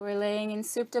We're laying in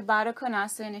Supta Baddha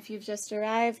Konasana, and if you've just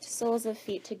arrived, soles of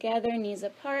feet together, knees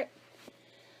apart,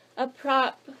 a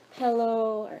prop,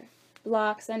 pillow, or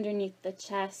blocks underneath the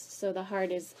chest so the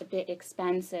heart is a bit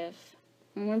expansive.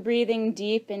 And we're breathing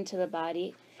deep into the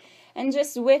body. And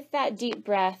just with that deep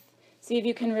breath, see if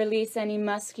you can release any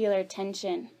muscular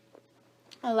tension,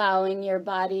 allowing your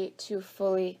body to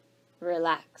fully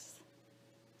relax.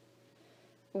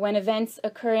 When events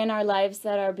occur in our lives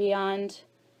that are beyond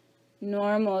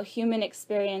normal human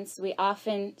experience, we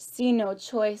often see no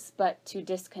choice but to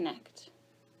disconnect.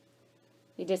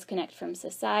 We disconnect from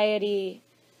society,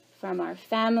 from our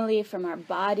family, from our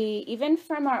body, even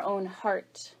from our own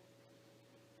heart.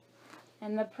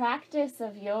 And the practice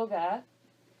of yoga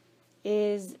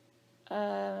is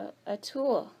a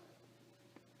tool.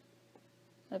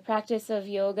 The practice of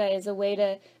yoga is a way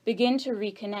to begin to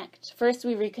reconnect. First,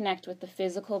 we reconnect with the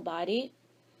physical body,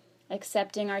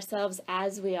 accepting ourselves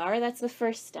as we are. That's the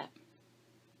first step.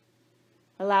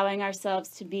 Allowing ourselves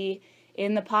to be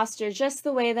in the posture just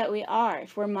the way that we are.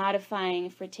 If we're modifying,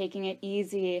 if we're taking it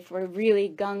easy, if we're really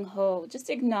gung-ho, just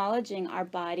acknowledging our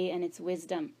body and its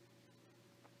wisdom.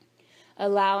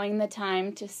 Allowing the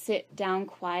time to sit down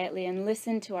quietly and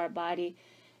listen to our body.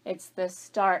 It's the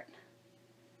start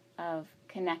of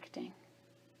connecting.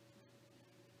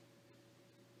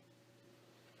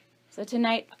 So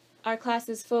tonight, our class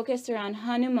is focused around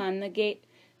Hanuman, the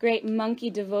great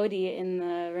monkey devotee in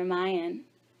the Ramayana.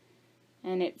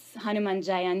 And it's Hanuman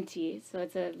Jayanti, so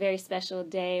it's a very special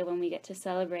day when we get to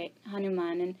celebrate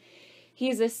Hanuman. And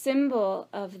he's a symbol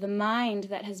of the mind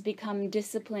that has become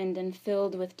disciplined and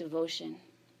filled with devotion.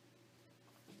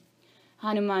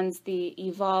 Hanuman's the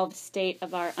evolved state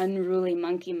of our unruly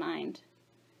monkey mind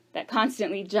that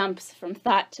constantly jumps from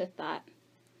thought to thought.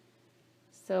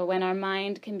 So when our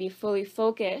mind can be fully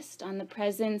focused on the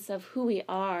presence of who we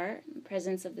are, the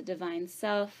presence of the divine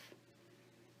self,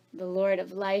 the Lord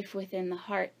of life within the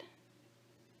heart.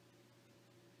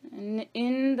 And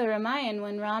in the Ramayana,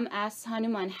 when Ram asks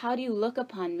Hanuman, "How do you look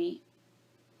upon me?"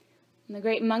 And the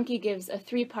great monkey gives a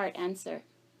three-part answer.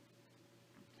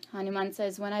 Hanuman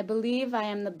says, "When I believe I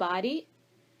am the body,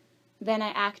 then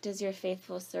I act as your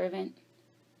faithful servant.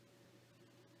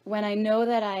 When I know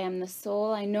that I am the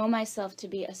soul, I know myself to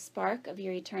be a spark of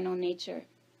your eternal nature.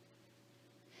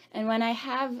 And when I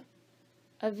have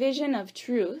a vision of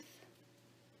truth,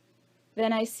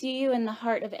 then I see you in the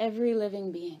heart of every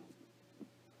living being."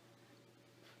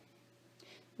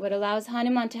 What allows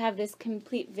Hanuman to have this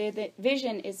complete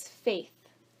vision is faith.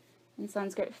 In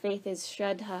Sanskrit, faith is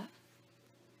Shraddha.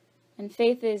 And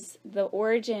faith is the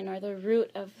origin or the root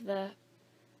of the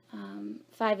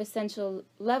 5 essential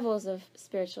levels of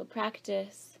spiritual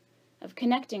practice, of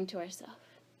connecting to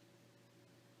ourselves.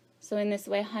 So in this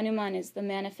way, Hanuman is the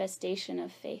manifestation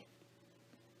of faith.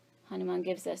 Hanuman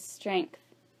gives us strength.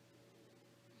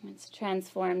 It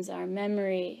transforms our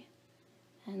memory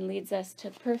and leads us to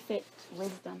perfect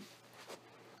wisdom.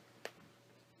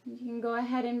 You can go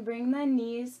ahead and bring the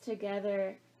knees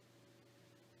together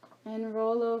and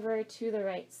roll over to the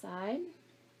right side.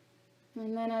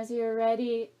 And then as you're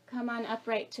ready, come on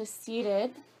upright to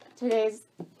seated. Today's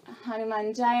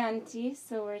Hanuman Jayanti,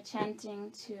 so we're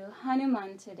chanting to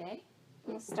Hanuman today.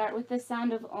 We'll start with the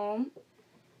sound of Om.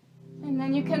 And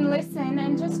then you can listen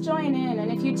and just join in.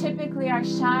 And if you typically are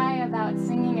shy about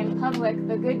singing in public,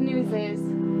 the good news is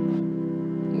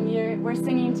we're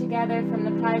singing together from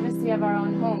the privacy of our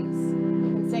own homes.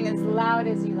 You can sing as loud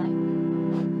as you like.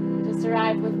 Just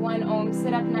arrive with one Om.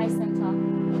 Sit up nice and tall.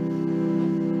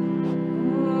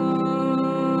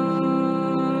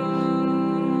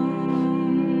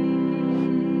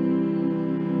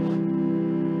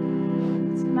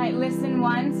 Listen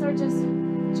once or just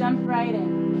jump right in.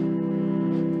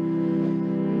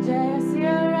 Jai Sri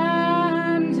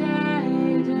Ram,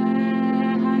 Jai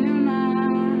Jai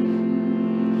Hanuman.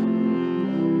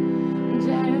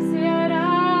 Jai Sri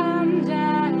Ram,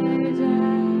 Jai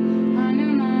Jai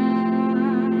Hanuman.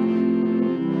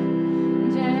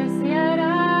 Jai Sri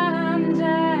Ram,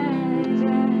 Jai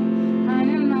Jai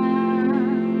Hanuman.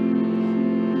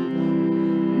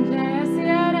 Jai Sri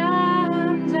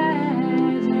Ram, Jai Hanuman.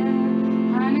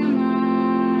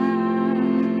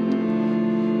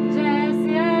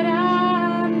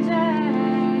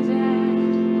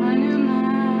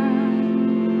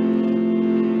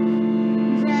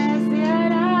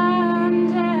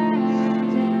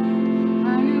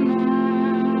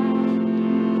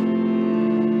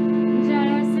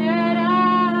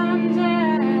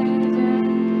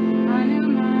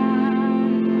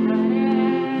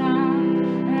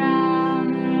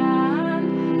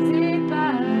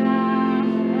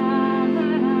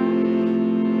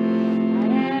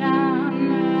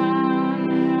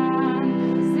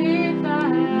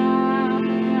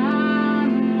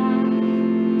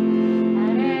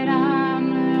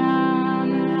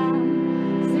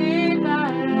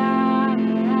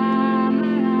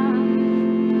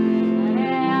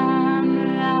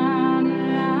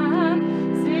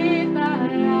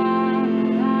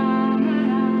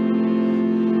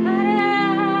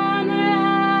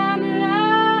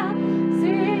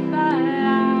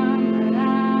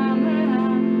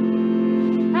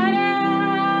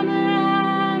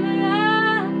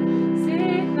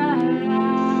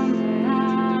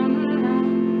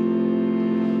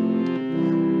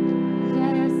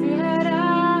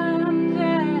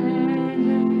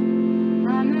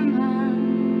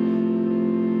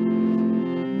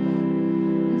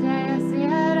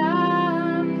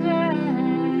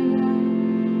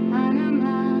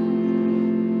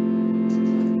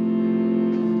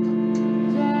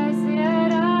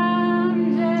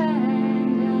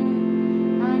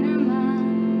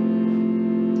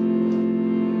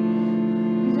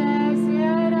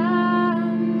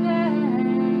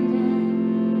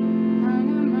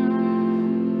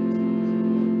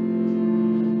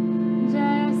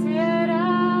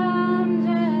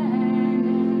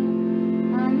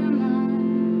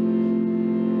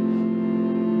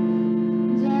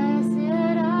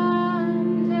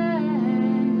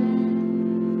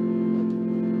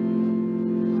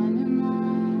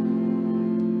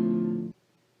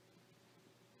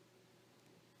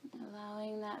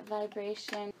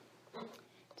 vibration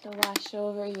to wash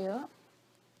over you. You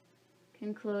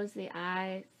can close the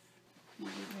eyes.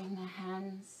 Maybe bring the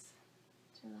hands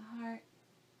to the heart,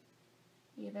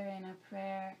 either in a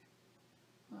prayer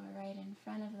or right in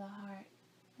front of the heart.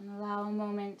 And allow a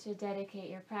moment to dedicate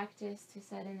your practice to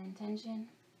set an intention.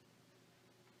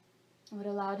 What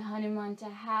allowed Hanuman to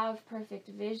have perfect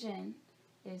vision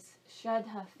is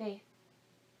Shraddha, faith.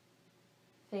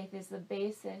 Faith is the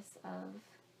basis of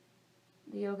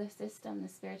the yoga system, the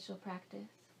spiritual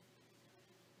practice.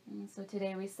 And so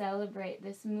today we celebrate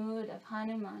this mood of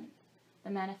Hanuman, the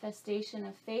manifestation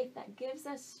of faith that gives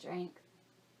us strength,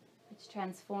 which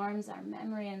transforms our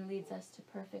memory and leads us to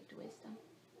perfect wisdom.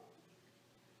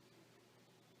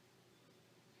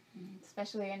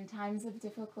 Especially in times of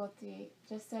difficulty,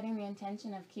 just setting the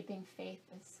intention of keeping faith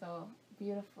is so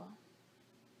beautiful.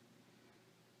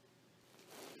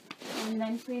 And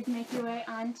then please make your way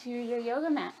onto your yoga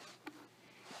mat,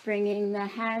 bringing the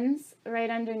hands right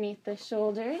underneath the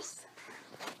shoulders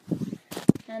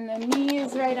and the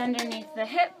knees right underneath the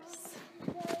hips.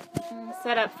 And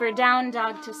set up for down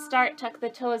dog to start. Tuck the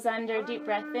toes under, deep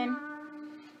breath in.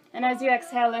 And as you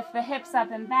exhale, lift the hips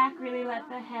up and back. Really let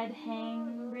the head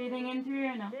hang. Breathing in through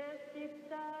your nose.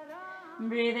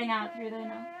 Breathing out through the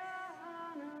nose.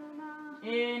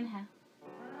 Inhale.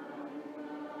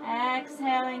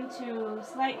 Exhaling to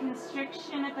slight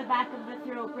constriction at the back of the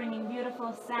throat, bringing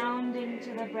beautiful sound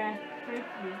into the breath for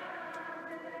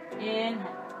 3.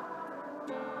 Inhale.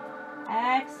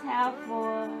 Exhale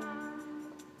 4.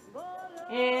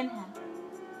 Inhale.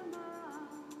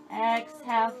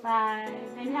 Exhale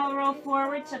 5. Inhale, roll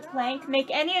forward to plank. Make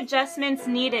any adjustments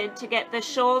needed to get the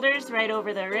shoulders right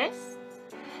over the wrists.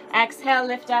 Exhale,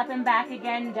 lift up and back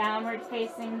again, downward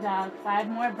facing dog. 5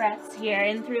 more breaths here,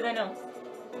 in through the nose.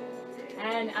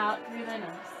 And out through the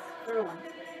nose for 1.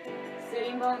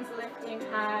 Sitting bones lifting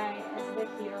high as the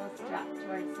heels drop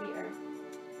towards the earth.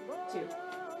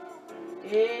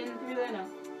 2. In through the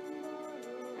nose.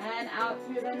 And out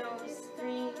through the nose.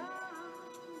 3.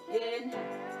 Inhale.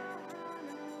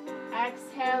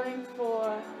 Exhaling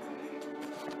 4.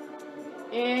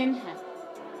 Inhale.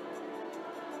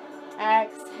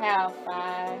 Exhale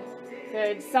 5.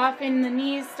 Good. Soften the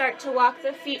knees. Start to walk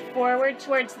the feet forward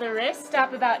towards the wrist.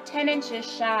 Stop about 10 inches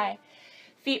shy.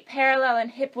 Feet parallel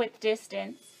and hip width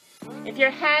distance. If your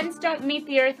hands don't meet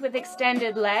the earth with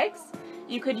extended legs,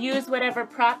 you could use whatever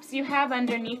props you have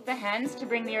underneath the hands to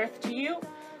bring the earth to you,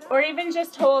 or even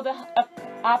just hold a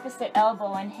opposite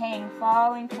elbow and hang,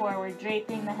 falling forward,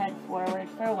 draping the head forward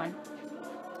for 1.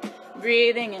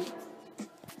 Breathing in.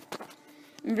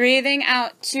 Breathing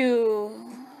out 2.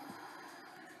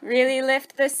 Really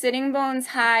lift the sitting bones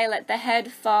high. Let the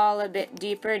head fall a bit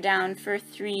deeper down for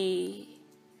 3.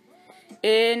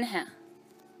 Inhale.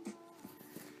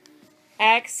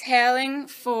 Exhaling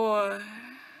 4.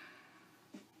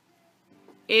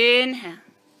 Inhale.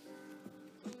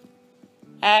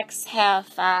 Exhale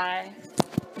 5.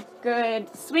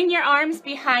 Good. Swing your arms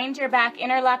behind your back.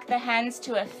 Interlock the hands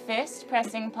to a fist,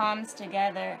 pressing palms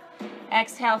together.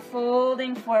 Exhale,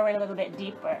 folding forward a little bit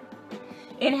deeper.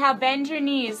 Inhale, bend your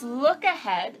knees, look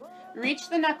ahead, reach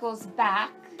the knuckles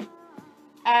back.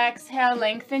 Exhale,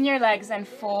 lengthen your legs and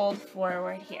fold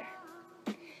forward here.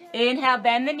 Inhale,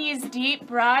 bend the knees deep,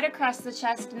 broad across the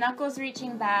chest, knuckles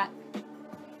reaching back.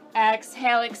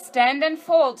 Exhale, extend and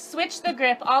fold. Switch the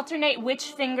grip, alternate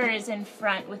which finger is in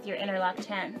front with your interlocked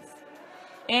hands.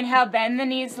 Inhale, bend the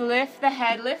knees, lift the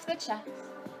head, lift the chest.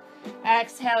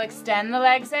 Exhale, extend the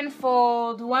legs and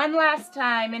fold. 1 last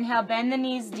time. Inhale, bend the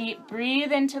knees deep.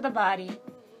 Breathe into the body.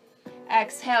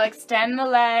 Exhale, extend the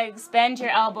legs. Bend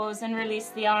your elbows and release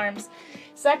the arms.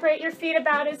 Separate your feet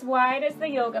about as wide as the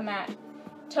yoga mat.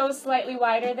 Toes slightly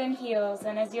wider than heels.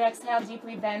 And as you exhale,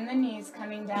 deeply bend the knees,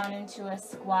 coming down into a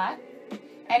squat.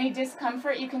 Any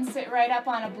discomfort, you can sit right up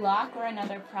on a block or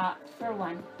another prop for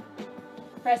 1.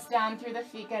 Press down through the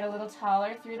feet. Get a little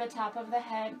taller through the top of the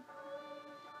head.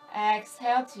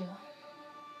 Exhale 2.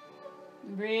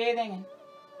 Breathing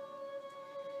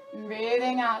in.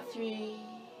 Breathing out 3.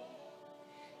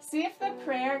 See if the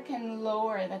prayer can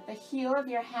lower, that the heel of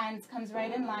your hands comes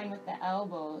right in line with the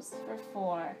elbows for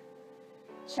 4.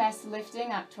 Chest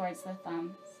lifting up towards the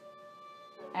thumbs.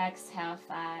 Exhale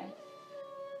 5.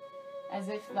 As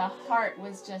if the heart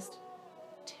was just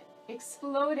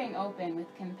exploding open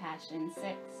with compassion.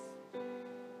 6.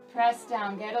 Press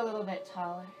down, get a little bit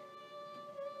taller.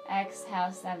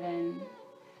 Exhale 7.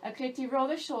 Akriti, roll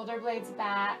the shoulder blades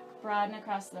back, broaden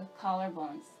across the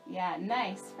collarbones. Yeah,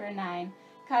 nice for 9.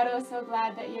 Karo, so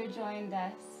glad that you joined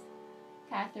us.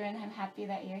 Catherine, I'm happy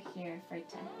that you're here for 10.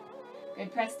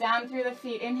 Good, press down through the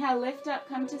feet. Inhale, lift up,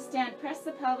 come to stand. Press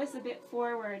the pelvis a bit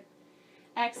forward.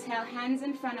 Exhale, hands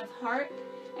in front of heart,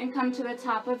 and come to the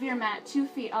top of your mat, 2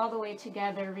 feet all the way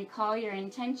together. Recall your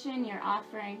intention, your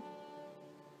offering.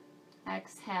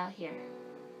 Exhale here.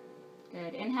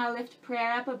 Good. Inhale, lift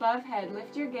prayer up above head.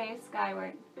 Lift your gaze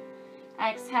skyward.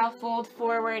 Exhale, fold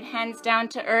forward, hands down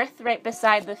to earth, right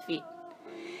beside the feet.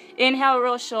 Inhale,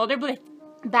 roll shoulder blade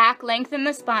back, lengthen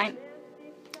the spine.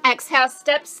 Exhale,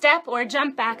 step, step, or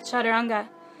jump back, chaturanga.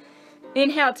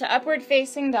 Inhale to upward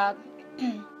facing dog.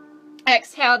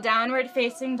 Exhale, downward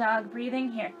facing dog,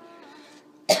 breathing here.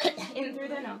 In through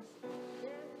the nose.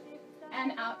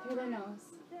 And out through the nose.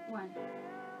 1.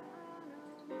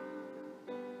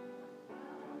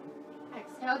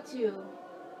 Exhale, 2.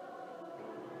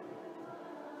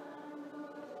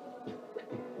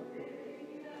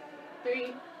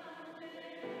 3.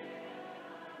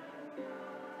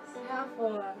 Exhale,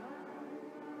 4.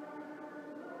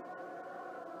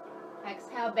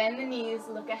 Exhale, bend the knees,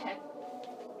 look ahead.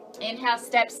 Inhale,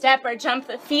 step, step, or jump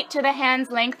the feet to the hands,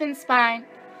 lengthen spine.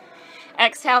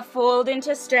 Exhale, fold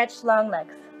into stretched long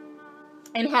legs.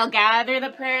 Inhale, gather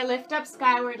the prayer, lift up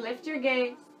skyward, lift your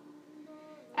gaze.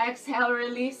 Exhale,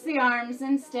 release the arms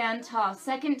and stand tall.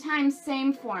 Second time,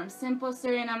 same form, simple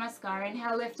Surya Namaskar.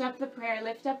 Inhale, lift up the prayer,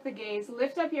 lift up the gaze,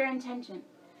 lift up your intention.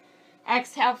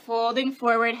 Exhale, folding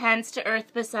forward, hands to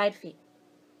earth beside feet.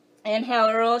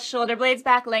 Inhale, roll shoulder blades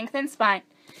back, lengthen spine.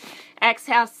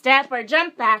 Exhale, step or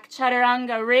jump back,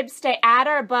 chaturanga, ribs stay at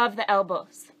or above the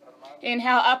elbows.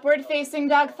 Inhale, upward facing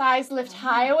dog, thighs lift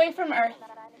high away from earth.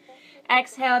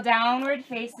 Exhale, downward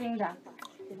facing dog.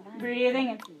 Breathing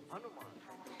in.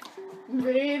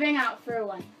 Breathing out for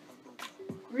 1.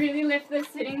 Really lift the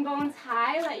sitting bones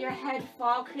high, let your head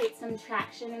fall, create some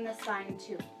traction in the spine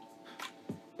 2.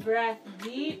 Breath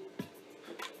deep.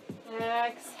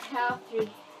 Exhale, 3.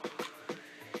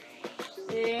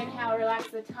 Inhale, relax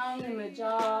the tongue and the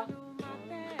jaw.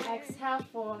 Exhale,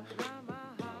 4.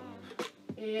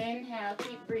 Inhale,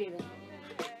 keep breathing.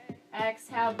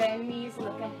 Exhale, bend knees,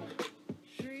 look ahead.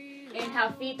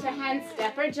 Inhale, feet to hands,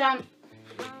 step or jump.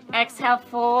 Exhale,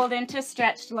 fold into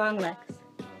stretched long legs.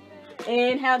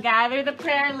 Inhale, gather the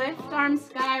prayer, lift arms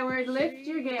skyward, lift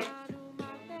your gaze.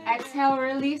 Exhale,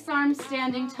 release arms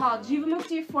standing tall.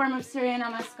 Jivamukti form of Surya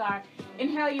Namaskar.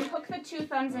 Inhale, you hook the 2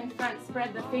 thumbs in front,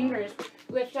 spread the fingers.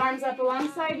 Lift arms up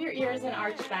alongside your ears and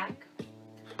arch back.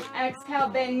 Exhale,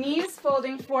 bend knees,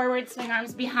 folding forward, swing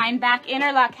arms behind back.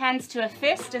 Interlock hands to a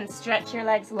fist and stretch your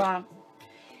legs long.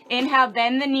 Inhale,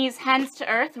 bend the knees, hands to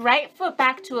earth. Right foot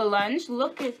back to a lunge,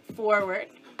 look forward.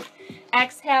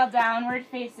 Exhale, downward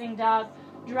facing dog.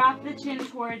 Drop the chin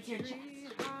towards your chest.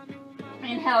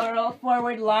 Inhale, roll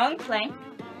forward, long plank.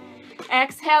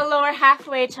 Exhale, lower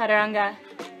halfway, chaturanga.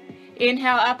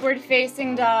 Inhale, upward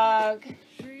facing dog.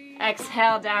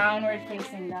 Exhale, downward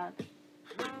facing dog.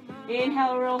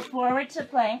 Inhale, roll forward to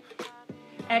plank.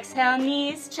 Exhale,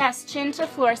 knees, chest, chin to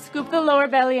floor. Scoop the lower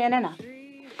belly in and up.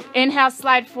 Inhale,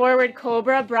 slide forward,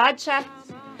 cobra, broad chest.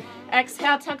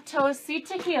 Exhale, tuck toes, seat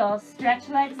to heels. Stretch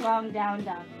legs long, down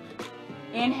dog.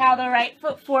 Inhale, the right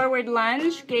foot forward,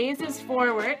 lunge. Gaze is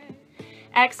forward.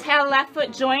 Exhale, left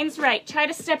foot joins right. Try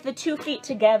to step the 2 feet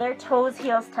together, toes,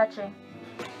 heels touching.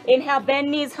 Inhale,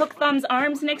 bend knees, hook thumbs,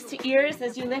 arms next to ears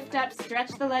as you lift up,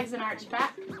 stretch the legs and arch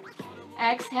back.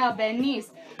 Exhale, bend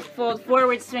knees. Fold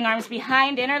forward, swing arms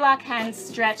behind, interlock hands,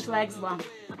 stretch legs long.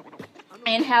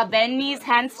 Inhale, bend knees,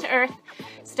 hands to earth.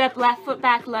 Step left foot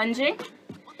back, lunging.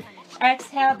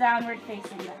 Exhale, downward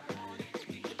facing dog.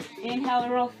 Inhale,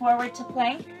 roll forward to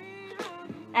plank.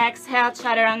 Exhale,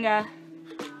 chaturanga.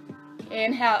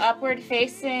 Inhale, upward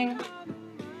facing.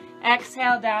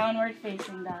 Exhale, downward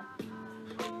facing dog.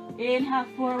 Inhale,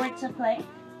 forward to plank.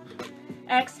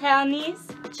 Exhale, knees,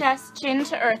 chest, chin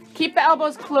to earth. Keep the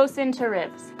elbows close into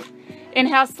ribs.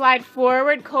 Inhale, slide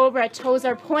forward, cobra, toes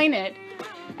are pointed.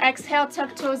 Exhale,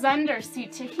 tuck toes under,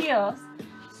 seat to heels.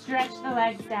 Stretch the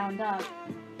legs down dog.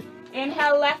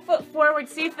 Inhale, left foot forward.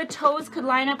 See if the toes could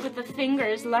line up with the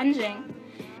fingers, lunging.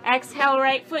 Exhale,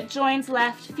 right foot joins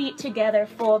left, feet together,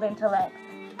 fold into legs.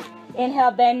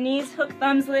 Inhale, bend knees, hook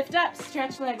thumbs, lift up,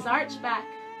 stretch legs, arch back.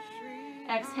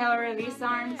 Exhale, release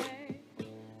arms,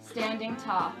 standing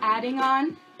tall. Adding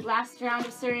on, last round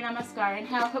of Surya Namaskar.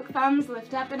 Inhale, hook thumbs,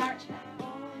 lift up and arch back.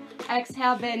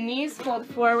 Exhale, bend knees, fold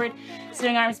forward,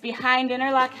 swing arms behind,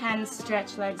 interlock hands,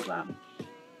 stretch legs long.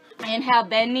 Inhale,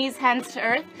 bend knees, hands to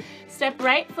earth, step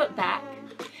right foot back.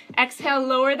 Exhale,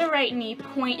 lower the right knee,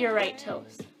 point your right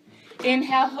toes.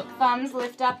 Inhale, hook thumbs,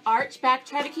 lift up, arch back.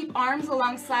 Try to keep arms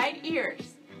alongside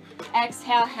ears.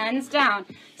 Exhale, hands down.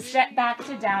 Step back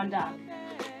to down dog.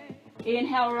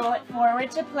 Inhale, roll it forward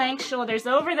to plank, shoulders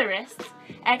over the wrists.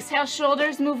 Exhale,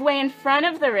 shoulders move way in front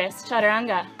of the wrist,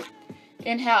 chaturanga.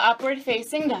 Inhale, upward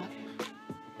facing dog.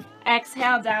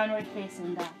 Exhale, downward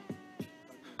facing dog.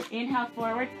 Inhale,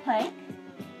 forward plank.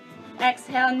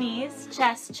 Exhale, knees,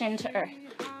 chest, chin to earth.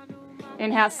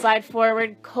 Inhale, slide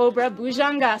forward, cobra,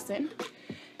 bhujangasana.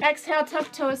 Exhale,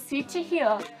 tuck toes, seat to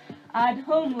heel,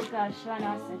 Adho Mukha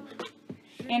Svanasana.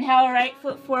 Inhale, right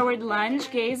foot forward,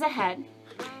 lunge, gaze ahead.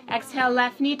 Exhale,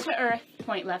 left knee to earth,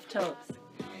 point left toes.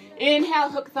 Inhale,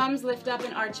 hook thumbs, lift up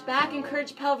and arch back,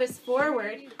 encourage pelvis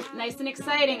forward. Nice and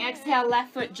exciting. Exhale,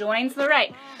 left foot joins the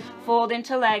right. Fold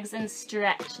into legs and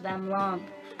stretch them long.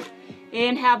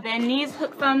 Inhale, bend knees,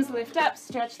 hook thumbs, lift up,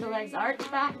 stretch the legs, arch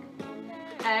back.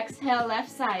 Exhale, left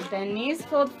side, bend knees,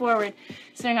 fold forward.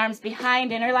 Swing arms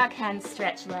behind, interlock hands,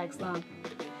 stretch legs long.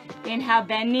 Inhale,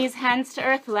 bend knees, hands to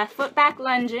earth, left foot back,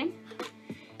 lunging.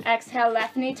 Exhale,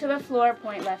 left knee to the floor,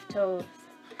 point left toes.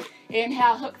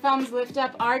 Inhale, hook thumbs, lift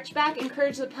up, arch back,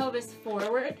 encourage the pelvis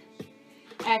forward.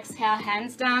 Exhale,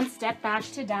 hands down, step back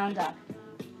to down dog.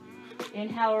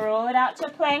 Inhale, roll it out to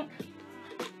plank.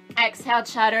 Exhale,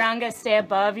 chaturanga, stay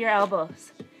above your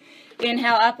elbows.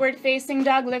 Inhale, upward facing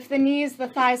dog, lift the knees, the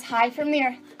thighs high from the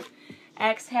earth.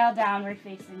 Exhale, downward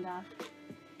facing dog.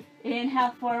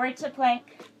 Inhale, forward to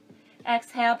plank.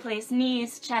 Exhale, place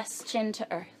knees, chest, chin to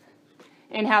earth.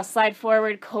 Inhale, slide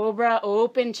forward, cobra,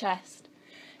 open chest.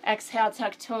 Exhale,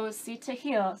 tuck toes, seat to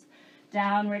heels,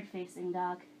 downward facing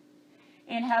dog.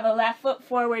 Inhale, the left foot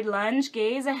forward, lunge,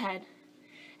 gaze ahead.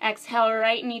 Exhale,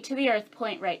 right knee to the earth,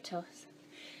 point right toes.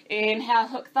 Inhale,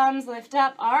 hook thumbs, lift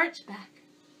up, arch back.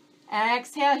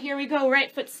 Exhale, here we go,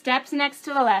 right foot steps next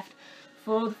to the left.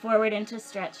 Fold forward into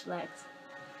stretched legs.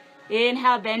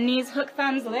 Inhale, bend knees, hook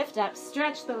thumbs, lift up,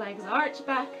 stretch the legs, arch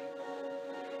back.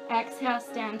 Exhale,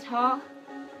 stand tall.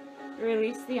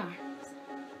 Release the arms.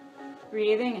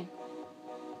 Breathing in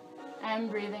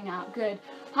and breathing out. Good.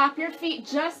 Hop your feet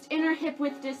just inner hip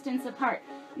width distance apart,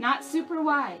 not super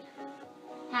wide.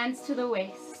 Hands to the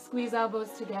waist. Squeeze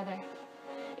elbows together.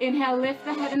 Inhale, lift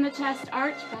the head and the chest,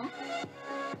 arch back.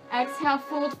 Exhale,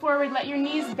 fold forward, let your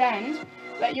knees bend.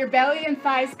 Let your belly and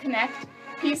thighs connect.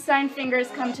 Peace sign fingers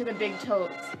come to the big toes.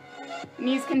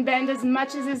 Knees can bend as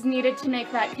much as is needed to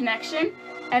make that connection,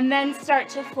 and then start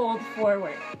to fold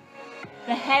forward.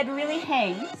 The head really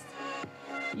hangs.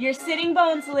 Your sitting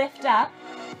bones lift up,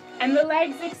 and the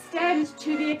legs extend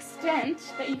to the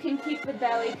extent that you can keep the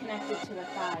belly connected to the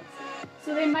thighs.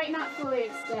 So they might not fully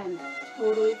extend.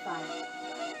 Totally fine.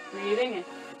 Breathing in.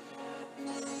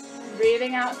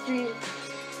 Breathing out 3.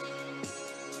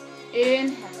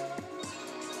 Inhale.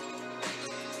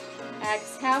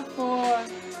 Exhale 4.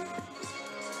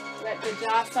 Let the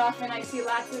jaw soften. I see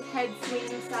lots of head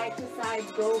swinging side to side.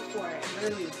 Go for it.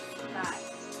 Release.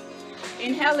 5.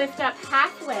 Inhale, lift up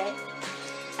halfway.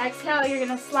 Exhale, you're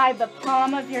going to slide the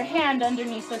palm of your hand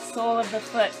underneath the sole of the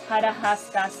foot. Pada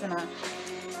Hastasana.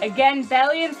 Again,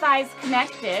 belly and thighs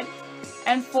connected,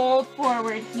 and fold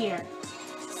forward here.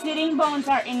 Sitting bones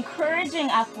are encouraging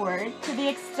upward to the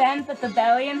extent that the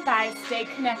belly and thighs stay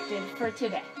connected for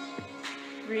today.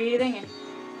 Breathing in.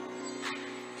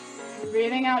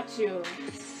 Breathing out 2.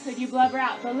 Could you blubber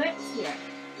out the lips here?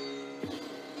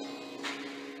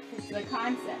 It's the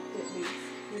concept at least.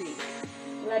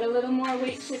 3. Let a little more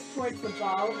weight shift towards the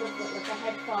ball of the foot. Let the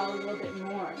head fall a little bit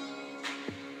more.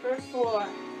 For 4.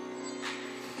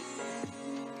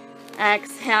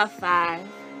 Exhale 5.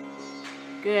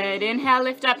 Good. Inhale,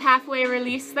 lift up halfway,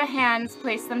 release the hands,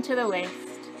 place them to the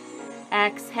waist.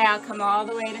 Exhale, come all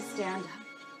the way to stand up.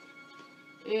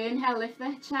 Inhale, lift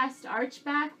the chest, arch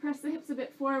back, press the hips a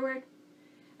bit forward.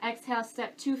 Exhale,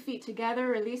 step 2 feet together,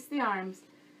 release the arms.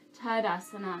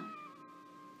 Tadasana.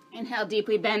 Inhale,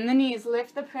 deeply bend the knees,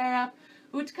 lift the prayer up.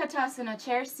 Utkatasana,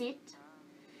 chair seat.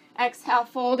 Exhale,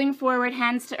 folding forward,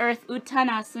 hands to earth,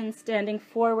 Uttanasana, standing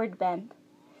forward bend.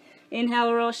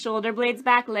 Inhale, roll shoulder blades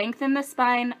back, lengthen the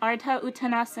spine, Ardha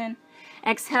Uttanasana.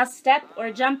 Exhale, step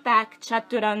or jump back,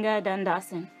 Chaturanga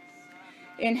Dandasana.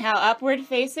 Inhale, upward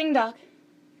facing dog.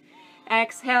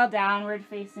 Exhale, downward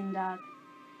facing dog.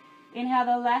 Inhale,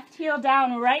 the left heel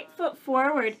down, right foot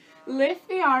forward. Lift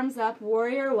the arms up,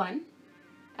 warrior 1.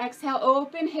 Exhale,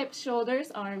 open hips,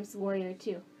 shoulders, arms, warrior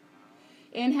 2.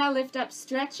 Inhale, lift up,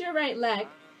 stretch your right leg.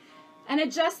 And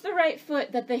adjust the right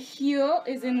foot that the heel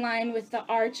is in line with the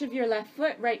arch of your left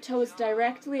foot, right toes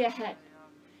directly ahead.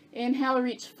 Inhale,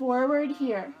 reach forward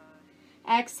here.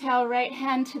 Exhale, right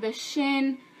hand to the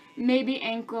shin, maybe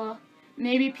ankle,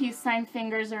 maybe peace sign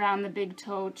fingers around the big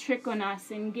toe.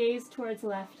 Trikonasana, gaze towards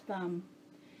left thumb.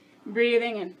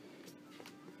 Breathing in.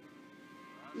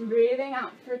 Breathing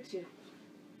out for 2.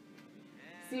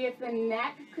 See if the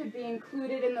neck could be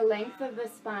included in the length of the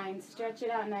spine. Stretch it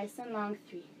out nice and long.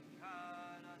 3.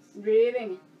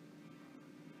 Breathing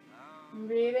in.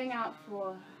 Breathing out.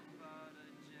 4.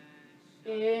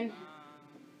 Inhale.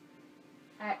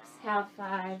 Exhale.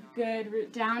 5. Good.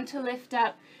 Root down to lift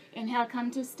up. Inhale, come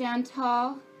to stand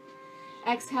tall.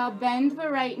 Exhale, bend the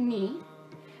right knee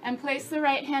and place the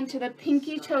right hand to the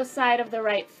pinky toe side of the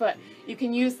right foot. You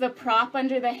can use the prop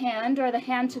under the hand or the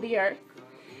hand to the earth.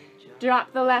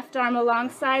 Drop the left arm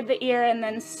alongside the ear and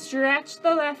then stretch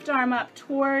the left arm up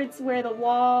towards where the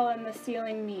wall and the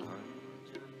ceiling meet.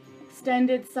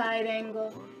 Extended side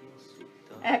angle.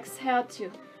 Exhale,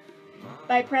 2.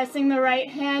 By pressing the right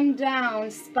hand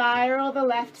down, spiral the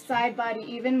left side body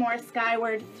even more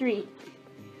skyward. 3.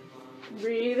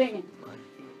 Breathing in.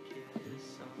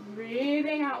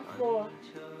 Breathing out. 4.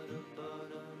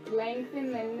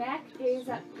 Lengthen the neck, gaze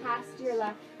up past your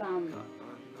left thumb.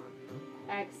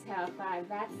 Exhale. 5.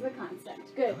 That's the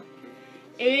concept. Good.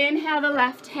 Inhale the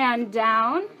left hand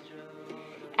down.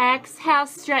 Exhale,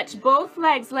 stretch both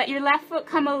legs. Let your left foot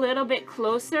come a little bit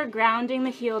closer, grounding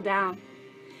the heel down.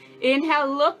 Inhale,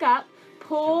 look up.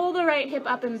 Pull the right hip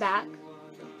up and back.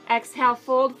 Exhale,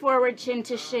 fold forward, chin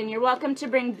to shin. You're welcome to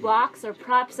bring blocks or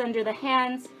props under the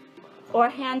hands or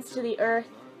hands to the earth.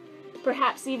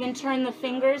 Perhaps even turn the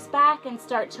fingers back and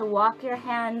start to walk your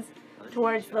hands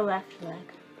towards the left leg.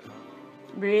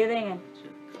 Breathing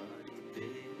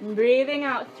in. Breathing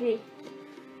out. 3.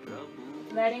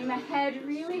 Letting the head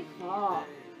really fall.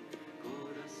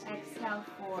 Exhale.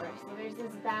 4. So there's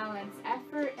this balance,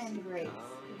 effort and grace.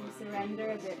 You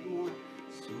surrender a bit more.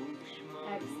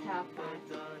 Exhale.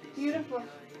 5. Beautiful.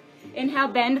 Inhale,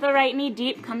 bend the right knee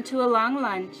deep, come to a long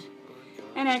lunge.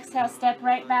 And exhale, step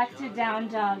right back to down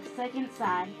dog, second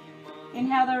side.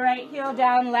 Inhale the right heel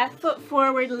down, left foot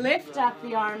forward, lift up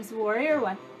the arms, warrior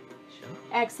 1.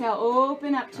 Exhale,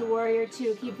 open up to warrior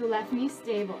 2. Keep the left knee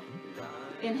stable.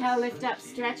 Inhale, lift up,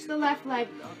 stretch the left leg,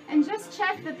 and just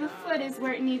check that the foot is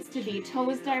where it needs to be.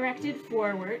 Toes directed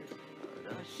forward,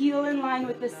 heel in line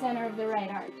with the center of the right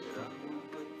arch.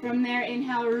 From there,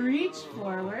 inhale, reach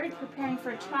forward, preparing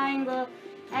for triangle.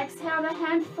 Exhale, the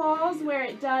hand falls where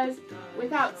it does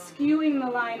without skewing the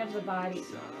line of the body.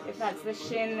 If that's the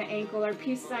shin, the ankle, or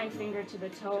peace sign finger to the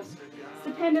toe. It's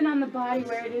dependent on the body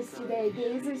where it is today.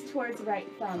 Gazes towards right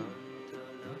thumb.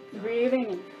 Breathing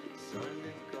in.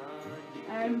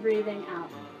 And breathing out.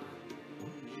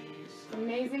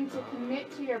 Amazing to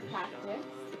commit to your practice.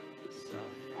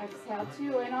 Exhale,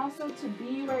 2, and also to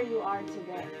be where you are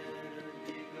today.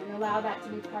 And allow that to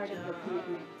be part of the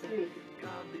commitment. 3.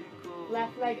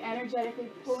 Left leg energetically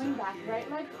pulling back, right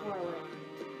leg forward.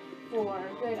 4.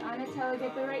 Good. Anatella,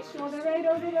 get the right shoulder right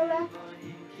over the left.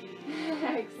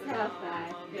 Exhale,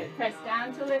 5. Good. Press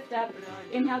down to lift up.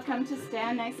 Inhale, come to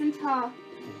stand nice and tall.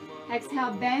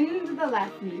 Exhale, bend the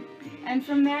left knee. And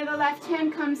from there, the left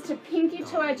hand comes to pinky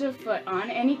toe edge of foot on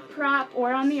any prop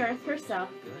or on the earth herself.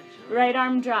 Right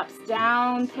arm drops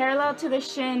down, parallel to the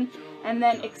shin, and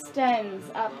then extends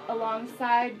up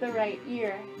alongside the right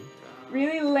ear.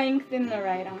 Really lengthen the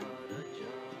right arm.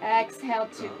 Exhale,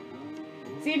 2.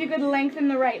 See if you could lengthen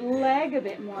the right leg a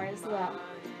bit more as well.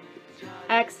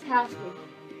 Exhale, 3.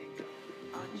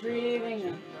 Breathing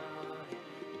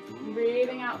in.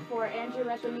 Breathing out. 4. Andrew,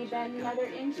 let the knee bend another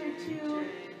inch or 2.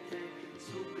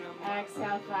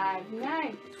 Exhale, 5.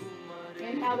 Nice.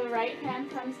 Inhale, the right hand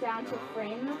comes down to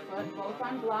frame the foot, both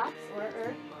on blocks or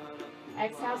earth.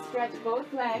 Exhale, stretch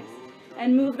both legs,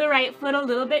 and move the right foot a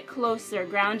little bit closer,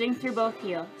 grounding through both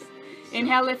heels.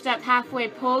 Inhale, lift up halfway,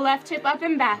 pull left hip up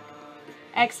and back.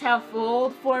 Exhale,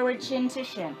 fold forward, chin to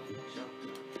shin.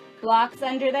 Blocks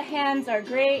under the hands are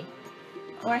great,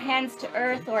 or hands to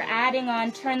earth, or adding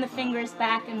on, turn the fingers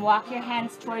back and walk your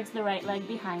hands towards the right leg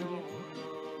behind you.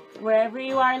 Wherever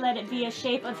you are, let it be a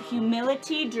shape of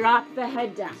humility. Drop the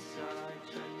head down.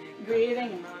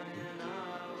 Breathing in.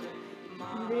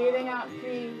 Breathing out.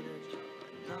 3.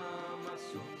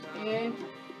 In.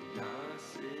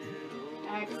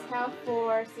 Exhale,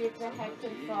 4. See if the head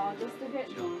can fall just a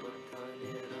bit more.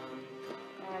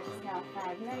 Exhale,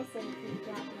 5. Nice and deep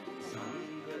down.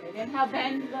 Good. Inhale,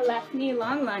 bend the left knee,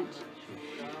 long lunge.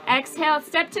 Exhale,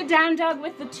 step to down dog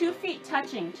with the 2 feet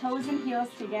touching, toes and heels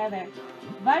together.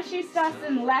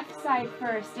 Vashisthasana, left side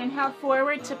first. Inhale,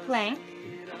 forward to plank.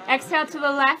 Exhale to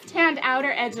the left hand,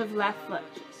 outer edge of left foot.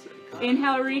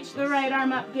 Inhale, reach the right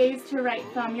arm up, gaze to right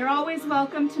thumb. You're always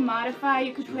welcome to modify.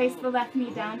 You could place the left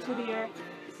knee down to the earth.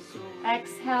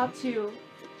 Exhale, 2.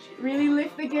 Really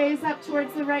lift the gaze up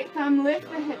towards the right thumb. Lift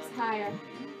the hips higher.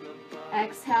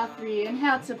 Exhale, 3.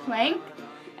 Inhale to plank.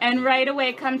 And right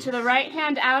away, come to the right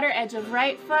hand outer edge of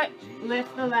right foot.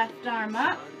 Lift the left arm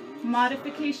up.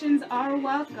 Modifications are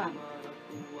welcome.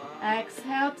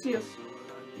 Exhale, 2.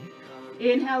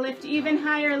 Inhale, lift even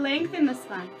higher, lengthen the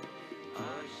spine.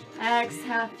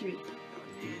 Exhale, 3.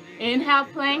 Inhale,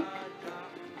 plank.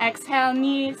 Exhale,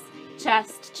 knees,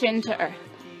 chest, chin to earth.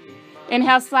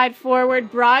 Inhale, slide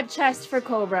forward, broad chest for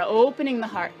cobra, opening the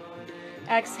heart.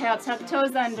 Exhale, tuck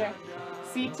toes under,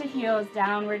 seat to heels,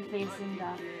 downward facing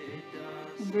dog.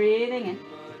 Breathing in.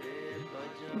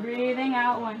 Breathing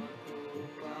out 1.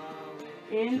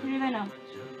 In through the nose.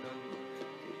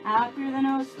 Out through the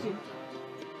nose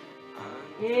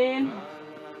 2. Inhale.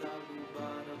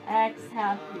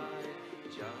 Exhale,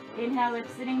 3. Inhale,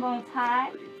 lift sitting bones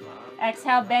high.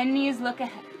 Exhale, bend knees, look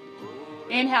ahead.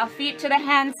 Inhale, feet to the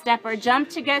hand step or jump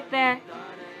to get there.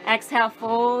 Exhale,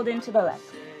 fold into the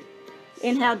left.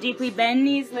 Inhale, deeply bend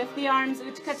knees, lift the arms,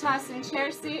 Utkatasana,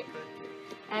 chair seat.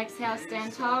 Exhale,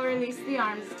 stand tall, release the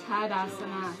arms,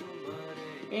 Tadasana.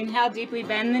 Inhale, deeply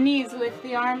bend the knees, lift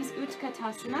the arms,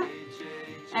 Utkatasana.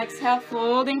 Exhale,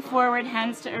 folding forward,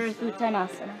 hands to earth,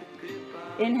 Uttanasana.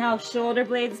 Inhale, shoulder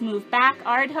blades move back,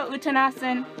 Ardha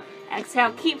Uttanasana.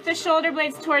 Exhale, keep the shoulder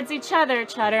blades towards each other,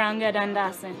 Chaturanga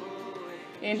Dandasana.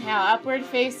 Inhale, upward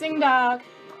facing dog.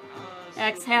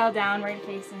 Exhale, downward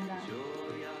facing dog.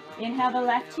 Inhale, the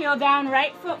left heel down,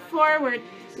 right foot forward.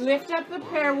 Lift up the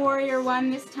prayer, warrior 1.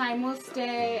 This time we'll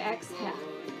stay. Exhale.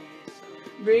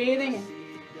 Breathing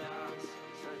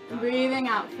in. Breathing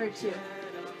out for 2.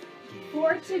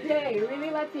 For today, really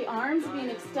let the arms be an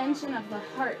extension of the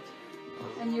heart.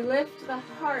 And you lift the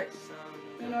heart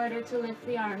in order to lift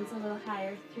the arms a little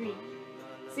higher. 3.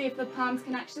 See if the palms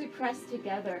can actually press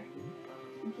together.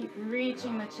 And keep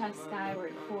reaching the chest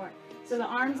skyward. 4. So the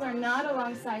arms are not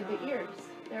alongside the ears.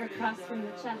 They're across from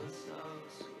the chest.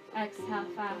 Exhale,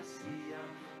 5.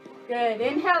 Good.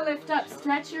 Inhale, lift up.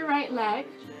 Stretch your right leg.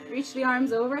 Reach the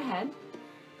arms overhead.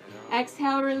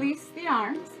 Exhale, release the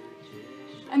arms.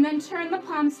 And then turn the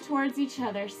palms towards each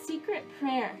other. Secret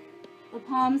prayer. The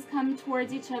palms come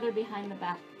towards each other behind the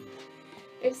back.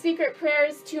 If secret prayer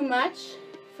is too much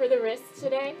for the wrists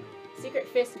today, secret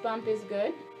fist bump is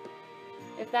good.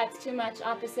 If that's too much,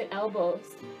 opposite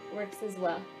elbows works as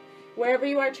well. Wherever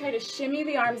you are, try to shimmy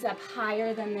the arms up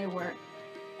higher than they were.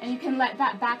 And you can let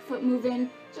that back foot move in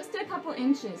just a couple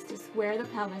inches to square the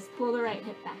pelvis. Pull the right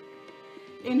hip back.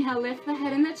 Inhale, lift the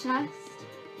head and the chest.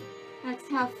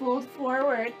 Exhale, fold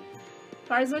forward.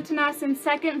 Parsvottanasana,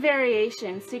 second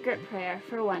variation, secret prayer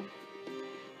for 1.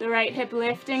 The right hip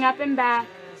lifting up and back.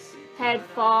 Head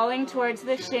falling towards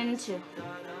the shin 2.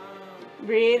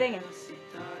 Breathing in.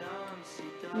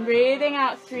 Breathing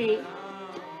out 3.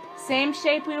 Same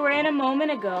shape we were in a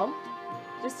moment ago,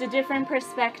 just a different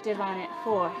perspective on it.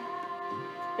 4.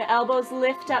 The elbows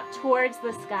lift up towards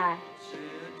the sky.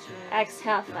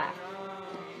 Exhale, 5.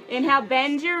 Inhale,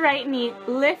 bend your right knee,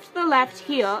 lift the left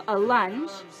heel, a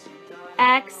lunge.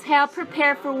 Exhale,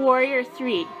 prepare for warrior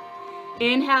 3.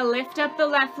 Inhale, lift up the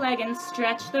left leg and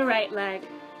stretch the right leg.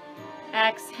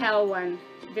 Exhale, 1.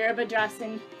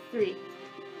 Virabhadrasana 3.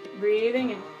 Breathing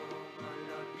in.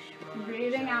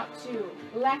 Breathing out 2.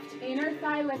 Left inner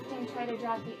thigh lifting. Try to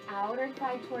drop the outer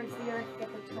thigh towards the earth. Get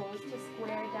the toes to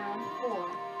square down. 4.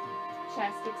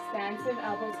 Chest expansive.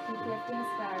 Elbows keep lifting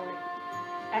skyward.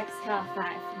 Exhale,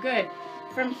 5. Good.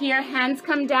 From here, hands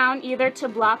come down either to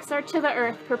blocks or to the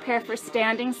earth. Prepare for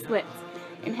standing splits.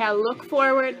 Inhale, look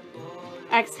forward.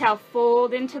 Exhale,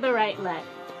 fold into the right leg.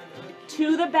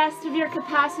 To the best of your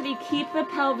capacity, keep the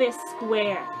pelvis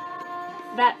square.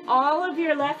 That all of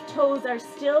your left toes are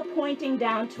still pointing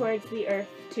down towards the earth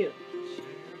too.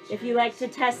 If you like to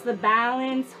test the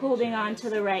balance, holding on to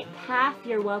the right calf,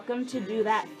 you're welcome to do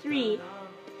that. 3.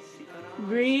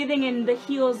 Breathing in, the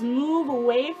heels move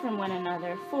away from one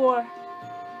another. 4.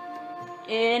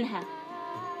 Inhale.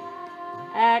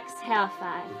 Exhale,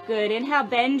 5. Good. Inhale,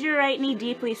 bend your right knee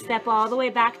deeply. Step all the way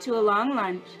back to a long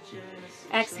lunge.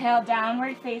 Exhale,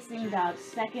 downward facing dog.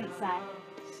 Second side.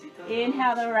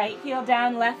 Inhale, the right heel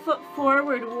down, left foot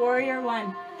forward, warrior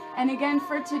 1. And again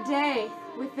for today,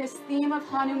 with this theme of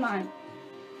Hanuman,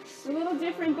 it's a little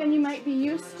different than you might be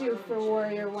used to for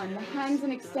warrior 1. The hand's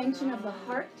an extension of the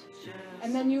heart,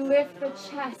 and then you lift the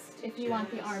chest if you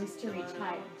want the arms to reach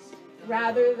higher,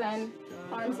 rather than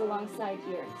arms alongside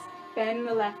ears. Bend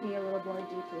the left knee a little more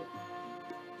deeply.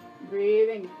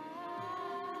 Breathing.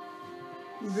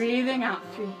 Breathing out.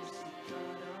 3.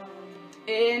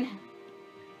 Inhale.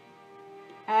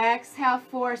 Exhale,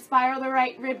 4. Spiral the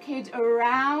right rib cage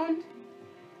around.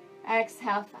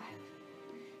 Exhale, 5.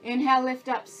 Inhale, lift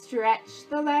up, stretch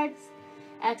the legs.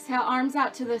 Exhale, arms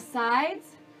out to the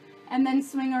sides. And then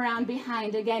swing around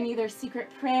behind. Again, either secret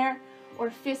prayer or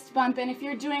fist bump. And if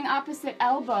you're doing opposite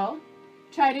elbow,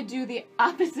 try to do the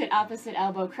opposite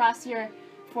elbow. Cross your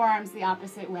forearms the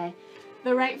opposite way.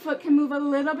 The right foot can move a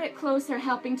little bit closer,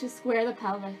 helping to square the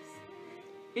pelvis.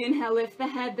 Inhale, lift the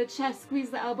head, the chest, squeeze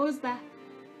the elbows back.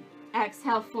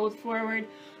 Exhale, fold forward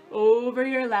over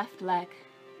your left leg.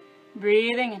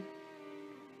 Breathing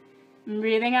in.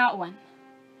 Breathing out, 1.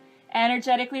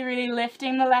 Energetically really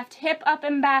lifting the left hip up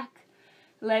and back,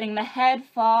 letting the head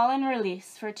fall and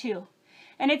release for 2.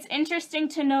 And it's interesting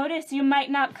to notice you might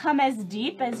not come as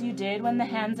deep as you did when the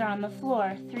hands are on the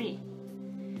floor, 3.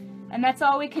 And that's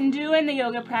all we can do in the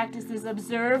yoga practice is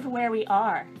observe where we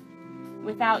are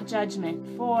without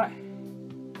judgment, 4.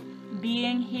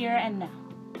 Being here and now.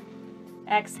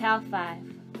 Exhale,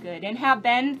 5. Good. Inhale,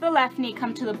 bend the left knee,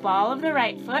 come to the ball of the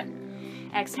right foot.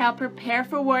 Exhale, prepare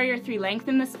for warrior 3,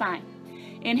 lengthen the spine.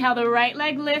 Inhale, the right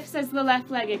leg lifts as the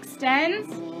left leg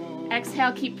extends.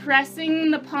 Exhale, keep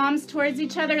pressing the palms towards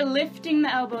each other, lifting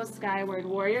the elbows skyward,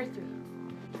 warrior 3.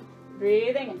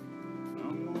 Breathing in.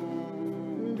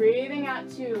 Breathing out,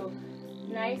 2.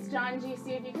 Nice, Janji.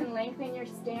 See if you can lengthen your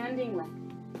standing leg.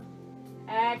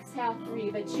 Exhale, 3.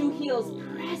 The 2 heels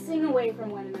pressing away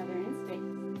from one another in space.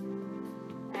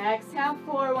 Exhale,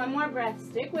 4. One more breath.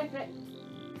 Stick with it.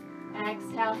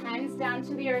 Exhale, hands down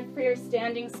to the earth for your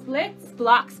standing splits.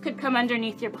 Blocks could come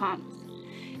underneath your palms.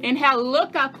 Inhale,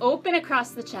 look up, open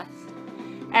across the chest.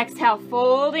 Exhale,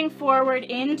 folding forward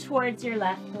in towards your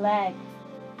left leg.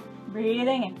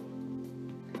 Breathing in.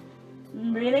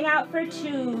 Breathing out for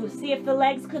 2. See if the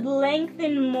legs could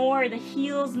lengthen more, the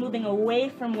heels moving away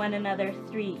from one another,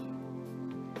 3.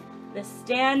 The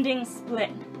standing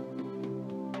split,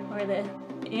 or the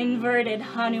inverted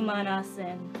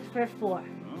Hanumanasana for 4.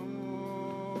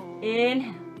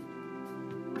 Inhale.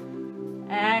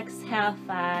 Exhale,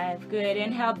 5. Good.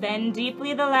 Inhale, bend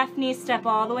deeply the left knee, step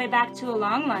all the way back to a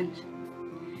long lunge.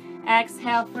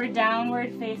 Exhale for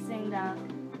downward facing dog.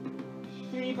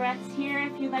 3 breaths here.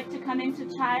 If you'd like to come into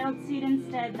child seat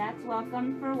instead, that's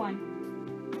welcome for 1.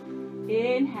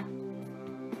 Inhale.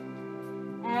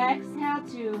 Exhale,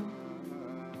 2.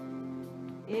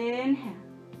 Inhale.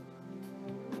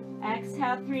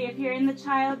 Exhale, 3. If you're in the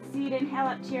child seat, inhale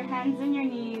up to your hands and your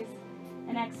knees.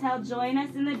 And exhale, join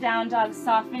us in the down dog.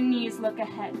 Soften knees, look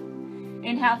ahead.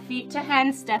 Inhale, feet to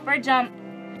hands, step or jump.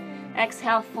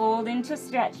 Exhale, fold into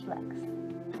stretch flex.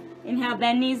 Inhale,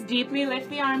 bend knees deeply, lift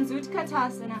the arms,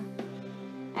 Utkatasana.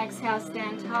 Exhale,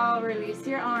 stand tall, release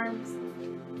your arms,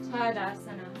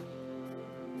 Tadasana.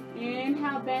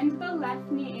 Inhale, bend the left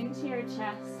knee into your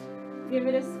chest. Give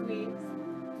it a squeeze.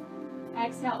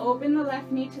 Exhale, open the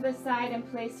left knee to the side and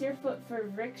place your foot for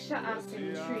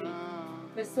Vrikshasana, tree.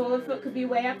 The sole of foot could be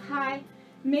way up high.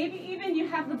 Maybe even you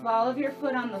have the ball of your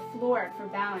foot on the floor for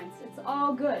balance. It's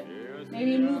all good.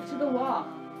 Maybe move to the wall.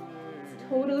 It's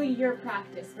totally your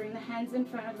practice. Bring the hands in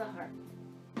front of the heart.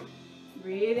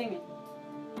 Breathing in.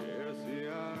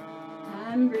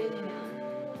 And breathing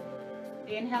out.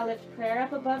 Inhale, lift prayer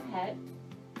up above head.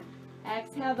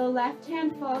 Exhale, the left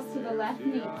hand falls to the left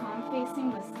knee, palm facing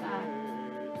the sky.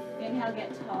 Inhale,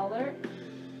 get taller.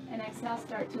 And exhale,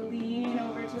 start to lean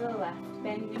over to the left,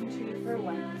 bending tree for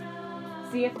 1.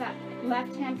 See if that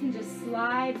left hand can just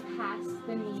slide past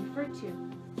the knee for 2.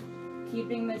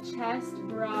 Keeping the chest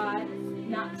broad,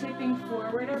 not tipping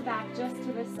forward or back, just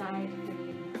to the side.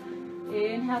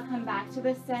 3. Inhale, come back to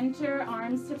the center,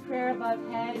 arms to prayer above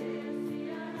head.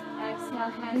 Exhale,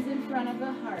 hands in front of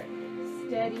the heart,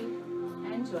 steady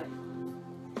and joyful.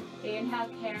 Inhale,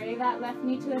 carry that left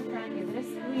knee to the front, give it a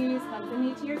squeeze, hug the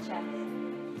knee to your chest.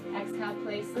 Exhale,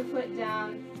 place the foot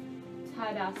down,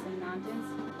 Tadasana, mountain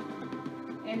split.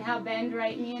 Inhale, bend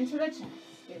right knee into the chest,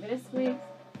 give it a squeeze.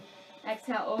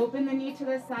 Exhale, open the knee to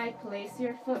the side, place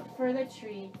your foot for the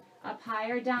tree, up high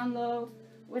or down low,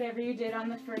 whatever you did on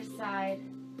the first side.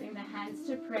 Bring the hands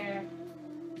to prayer,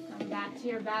 come back to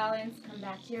your balance, come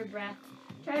back to your breath.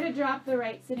 Try to drop the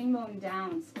right sitting bone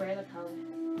down, square the pelvis.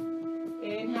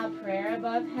 Inhale, prayer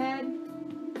above head.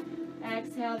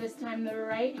 Exhale, this time the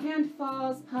right hand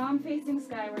falls, palm facing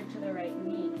skyward to the right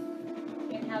knee.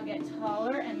 Inhale, get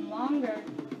taller and longer.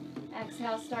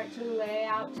 Exhale, start to lay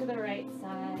out to the right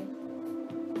side.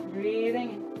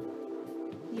 Breathing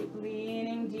in. Keep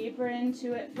leaning deeper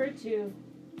into it for 2.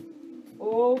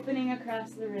 Opening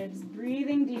across the ribs,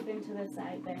 breathing deep into the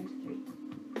side bend,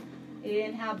 3.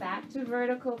 Inhale, back to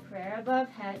vertical, prayer above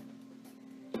head.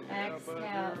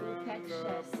 Exhale,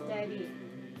 Upeksha, steady,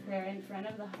 prayer in front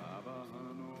of the heart.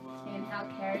 Inhale,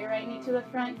 carry right knee to the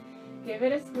front, give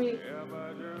it a squeeze.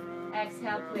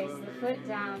 Exhale, place the foot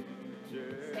down,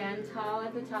 stand tall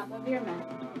at the top of your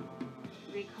mat.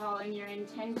 Recalling your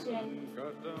intention,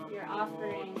 your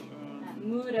offering, that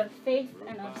mood of faith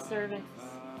and of service.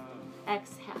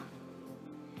 Exhale.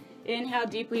 Inhale,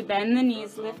 deeply bend the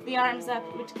knees, lift the arms up,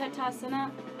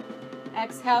 Utkatasana.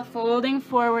 Exhale, folding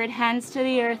forward, hands to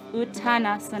the earth,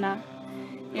 Uttanasana.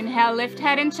 Inhale, lift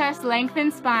head and chest,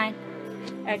 lengthen spine.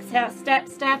 Exhale, step,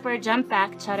 step, or jump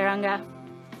back, Chaturanga.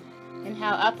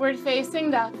 Inhale, upward facing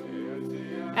dog.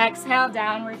 Exhale,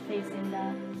 downward facing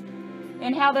dog.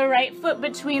 Inhale, the right foot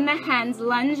between the hands,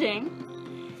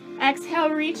 lunging. Exhale,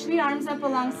 reach the arms up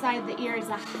alongside the ears,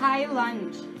 a high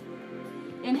lunge.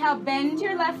 Inhale, bend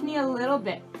your left knee a little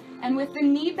bit. And with the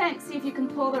knee bent, see if you can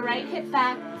pull the right hip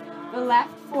back, the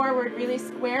left forward, really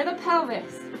square the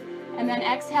pelvis. And then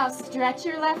exhale, stretch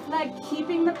your left leg,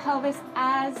 keeping the pelvis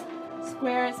as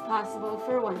square as possible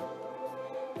for 1.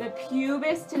 The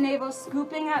pubis to navel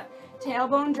scooping up,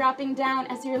 tailbone dropping down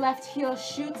as your left heel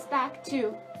shoots back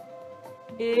 2.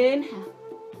 Inhale.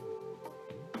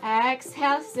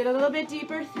 Exhale, sit a little bit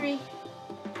deeper, 3.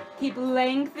 Keep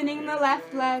lengthening the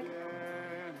left leg.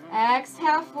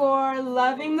 Exhale, 4,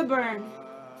 loving the burn.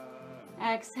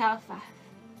 Exhale, 5.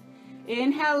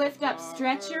 Inhale, lift up,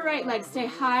 stretch your right leg, stay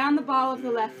high on the ball of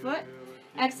the left foot.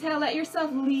 Exhale, let yourself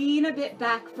lean a bit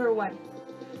back for 1.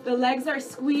 The legs are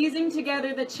squeezing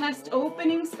together, the chest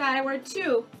opening skyward,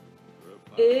 2.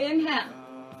 Inhale.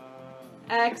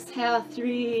 Exhale,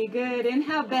 3, good.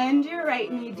 Inhale, bend your right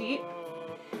knee deep.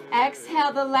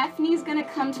 Exhale, the left knee is gonna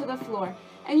come to the floor.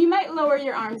 And you might lower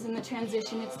your arms in the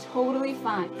transition, it's totally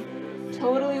fine.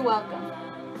 Totally welcome.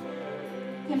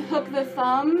 You can hook the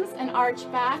thumbs and arch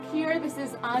back here. This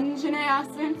is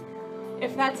Anjaneyasana.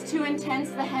 If that's too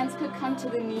intense, the hands could come to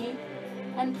the knee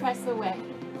and press away.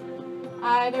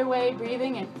 Either way,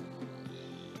 breathing in.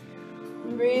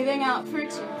 Breathing out for 2.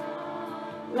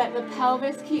 Let the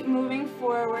pelvis keep moving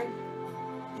forward.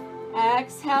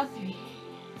 Exhale, 3.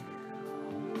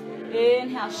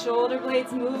 Inhale, shoulder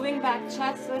blades moving back,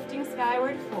 chest lifting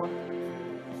skyward, 4.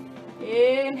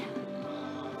 Inhale.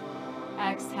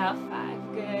 Exhale,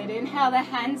 5. Good. Inhale, the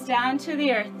hands down to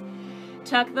the earth.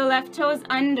 Tuck the left toes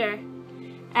under.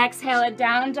 Exhale, a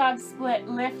down dog split.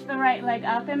 Lift the right leg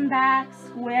up and back.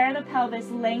 Square the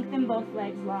pelvis. Lengthen both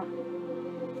legs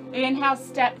long. Inhale,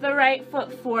 step the right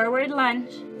foot forward,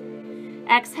 lunge.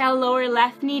 Exhale, lower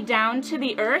left knee down to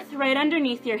the earth, right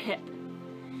underneath your hip.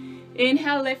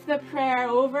 Inhale, lift the prayer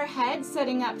overhead,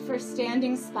 setting up for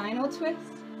standing spinal twist.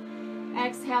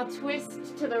 Exhale,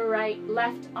 twist to the right,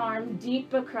 left arm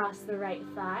deep across the right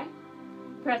thigh.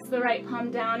 Press the right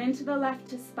palm down into the left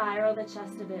to spiral the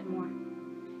chest a bit more.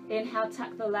 Inhale,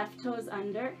 tuck the left toes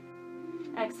under.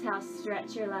 Exhale,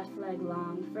 stretch your left leg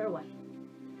long for 1.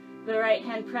 The right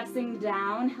hand pressing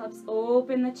down helps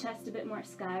open the chest a bit more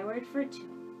skyward for 2.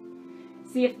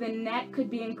 See if the neck could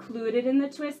be included in the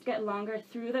twist. Get longer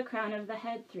through the crown of the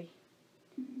head, 3.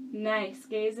 Nice.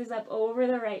 Gazes up over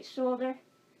the right shoulder.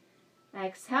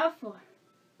 Exhale, 4.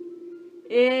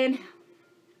 Inhale.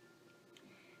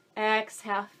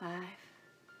 Exhale, 5.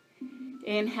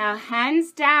 Inhale,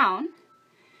 hands down.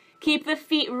 Keep the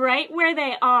feet right where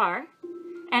they are.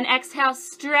 And exhale,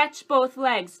 stretch both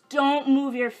legs. Don't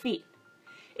move your feet.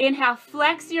 Inhale,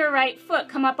 flex your right foot.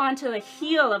 Come up onto the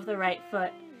heel of the right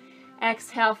foot.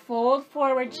 Exhale, fold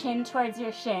forward, chin towards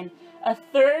your shin. A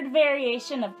third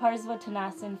variation of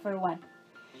Parsvottanasana for 1.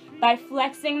 By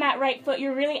flexing that right foot,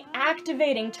 you're really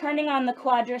activating, turning on the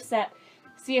quadricep.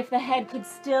 See if the head could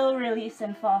still release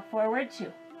and fall forward,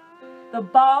 2. The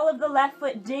ball of the left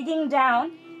foot digging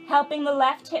down, helping the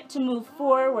left hip to move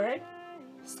forward.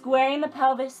 Squaring the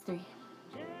pelvis, 3.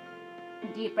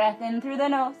 Deep breath in through the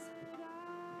nose.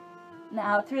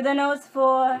 Now through the nose,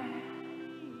 4.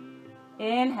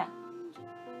 Inhale.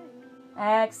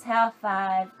 Exhale,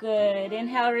 5. Good.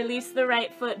 Inhale, release the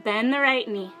right foot, bend the right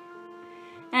knee.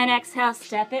 And exhale,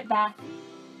 step it back.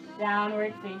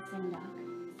 Downward facing dog.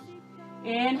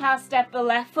 Inhale, step the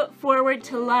left foot forward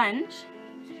to lunge.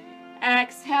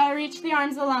 Exhale, reach the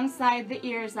arms alongside the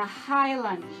ears, a high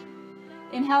lunge.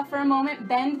 Inhale for a moment,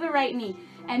 bend the right knee.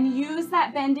 And use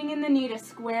that bending in the knee to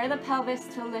square the pelvis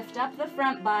to lift up the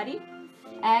front body.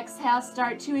 Exhale,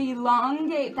 start to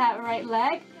elongate that right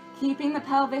leg, keeping the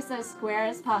pelvis as square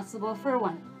as possible for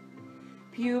 1.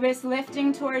 Pubis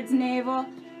lifting towards navel.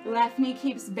 Left knee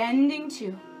keeps bending,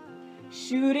 2.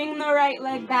 Shooting the right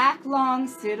leg back long.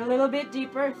 Sit a little bit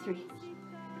deeper, 3.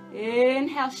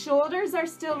 Inhale, shoulders are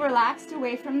still relaxed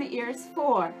away from the ears,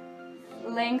 4.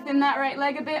 Lengthen that right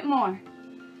leg a bit more.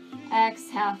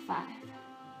 Exhale, 5.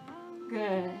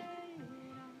 Good.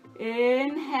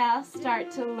 Inhale,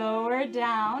 start to lower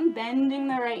down, bending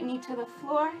the right knee to the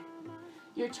floor.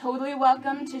 You're totally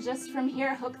welcome to just from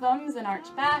here hook thumbs and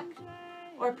arch back,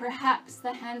 Or perhaps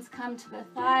the hands come to the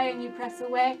thigh and you press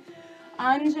away.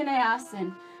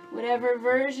 Anjaneyasana, whatever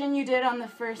version you did on the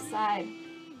first side.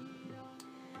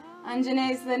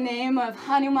 Anjaneya is the name of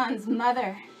Hanuman's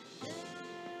mother.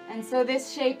 And so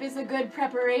this shape is a good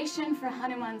preparation for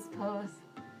Hanuman's pose,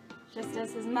 just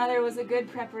as his mother was a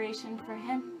good preparation for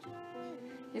him.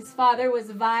 His father was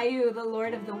Vayu, the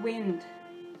lord of the wind.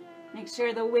 Make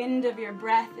sure the wind of your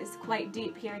breath is quite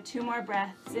deep here. 2 more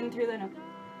breaths, in through the nose,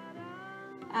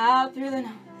 out through the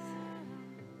nose.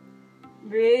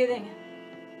 Breathing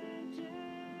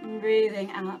in, breathing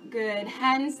out. Good,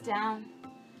 hands down.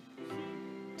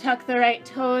 Tuck the right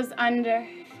toes under.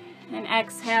 And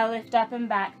exhale, lift up and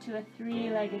back to a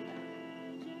 3-legged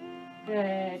dog.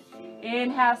 Good.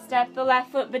 Inhale, step the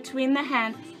left foot between the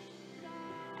hands.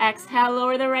 Exhale,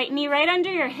 lower the right knee right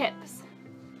under your hips.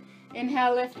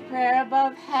 Inhale, lift prayer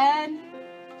above head.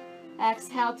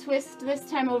 Exhale, twist this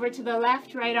time over to the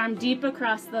left, right arm deep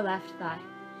across the left thigh.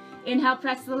 Inhale,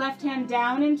 press the left hand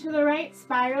down into the right,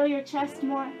 spiral your chest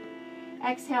more.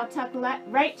 Exhale, tuck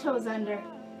right toes under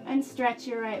and stretch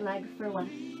your right leg for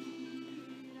 1.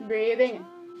 Breathing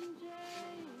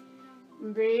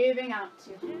in. Breathing out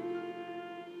 2.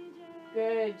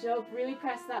 Good, Joe. Really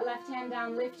press that left hand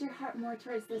down. Lift your heart more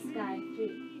towards the sky.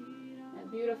 3.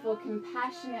 That beautiful,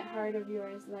 compassionate heart of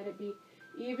yours, let it be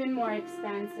even more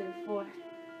expansive. 4.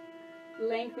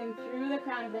 Lengthen through the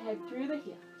crown of the head, through the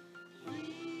heel.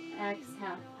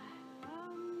 Exhale.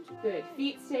 5. Good.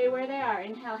 Feet stay where they are.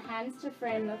 Inhale, hands to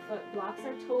frame the foot. Blocks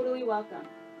are totally welcome.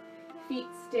 Feet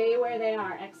stay where they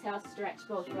are. Exhale, stretch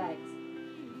both legs.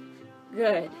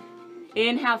 Good.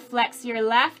 Inhale, flex your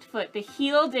left foot. The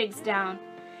heel digs down.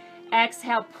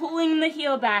 Exhale, pulling the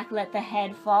heel back. Let the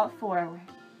head fall forward.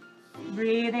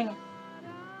 Breathing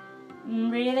in.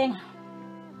 Breathing out.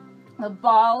 The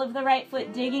ball of the right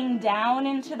foot digging down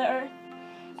into the earth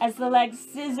as the legs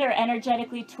scissor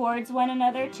energetically towards one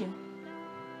another. 2.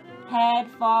 Head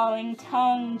falling,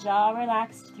 tongue, jaw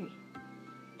relaxed. 3.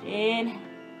 Inhale.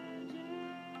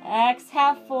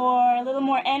 Exhale, 4. A little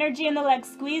more energy in the legs.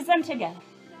 Squeeze them together.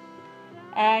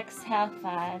 Exhale,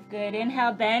 5. Good.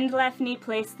 Inhale, bend left knee.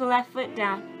 Place the left foot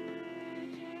down.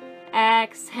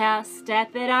 Exhale,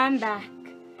 step it on back.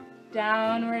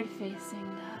 Downward facing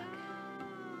dog.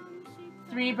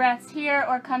 3 breaths here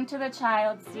or come to the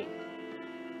child's seat.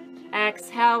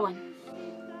 Exhale, 1.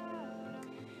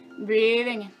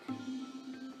 Breathing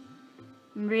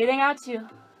in. Breathing out 2.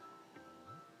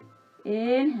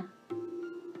 Inhale.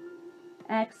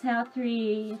 Exhale,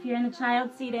 3. If you're in the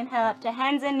child's seat, inhale up to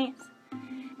hands and knees.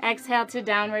 Exhale to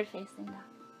downward facing dog.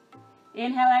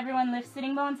 Inhale, everyone, lift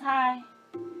sitting bones high.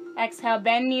 Exhale,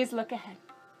 bend knees, look ahead.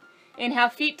 Inhale,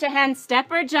 feet to hands, step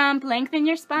or jump, lengthen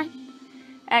your spine.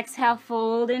 Exhale,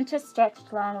 fold into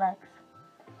stretched long legs.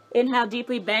 Inhale,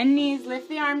 deeply bend knees, lift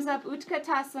the arms up,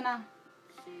 Utkatasana.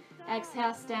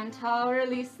 Exhale, stand tall,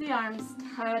 release the arms,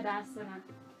 Tadasana.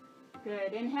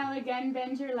 Good. Inhale again,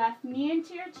 bend your left knee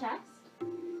into your chest.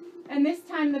 And this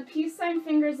time the peace sign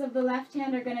fingers of the left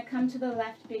hand are going to come to the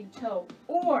left big toe.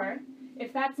 Or,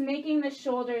 if that's making the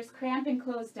shoulders cramp and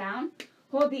close down,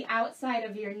 hold the outside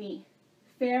of your knee.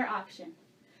 Fair option.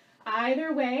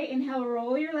 Either way, inhale,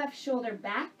 roll your left shoulder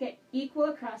back, get equal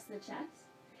across the chest.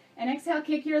 And exhale,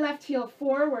 kick your left heel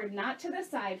forward, not to the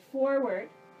side, forward.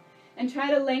 And try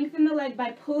to lengthen the leg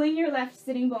by pulling your left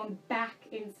sitting bone back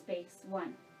in space.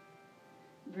 1.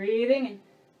 Breathing in.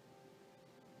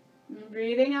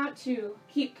 Breathing out 2.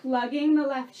 Keep plugging the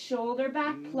left shoulder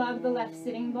back. Plug the left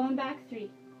sitting bone back. 3.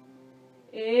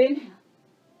 Inhale.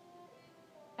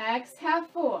 Exhale.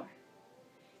 4.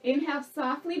 Inhale,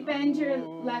 softly bend your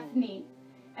left knee.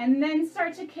 And then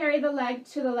start to carry the leg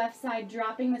to the left side,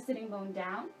 dropping the sitting bone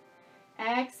down.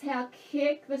 Exhale,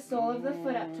 kick the sole of the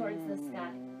foot up towards the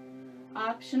sky.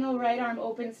 Optional right arm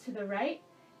opens to the right,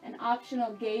 and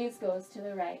optional gaze goes to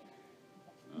the right.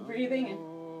 Breathing in.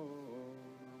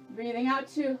 Breathing out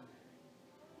 2.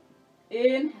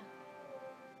 Inhale.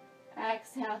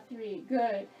 Exhale 3.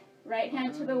 Good. Right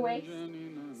hand to the waist.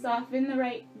 Soften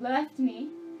the left knee.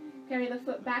 Carry the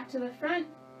foot back to the front.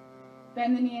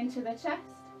 Bend the knee into the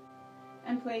chest.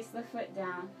 And place the foot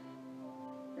down.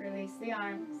 Release the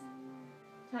arms.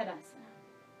 Tadasana.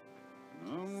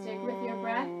 Stick with your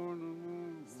breath.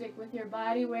 Stick with your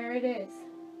body where it is.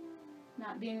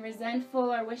 Not being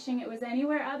resentful or wishing it was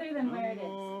anywhere other than where it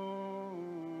is.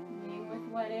 Being with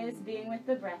what is, being with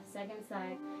the breath. Second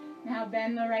side. Now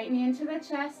bend the right knee into the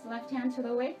chest, left hand to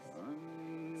the waist.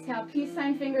 Exhale, peace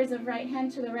sign fingers of right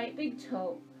hand to the right big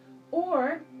toe.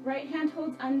 Or right hand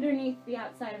holds underneath the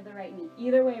outside of the right knee.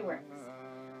 Either way works.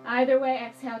 Either way,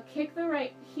 exhale, kick the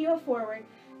right heel forward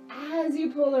as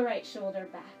you pull the right shoulder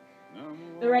back.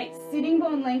 The right sitting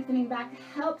bone lengthening back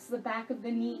helps the back of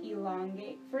the knee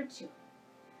elongate for 2.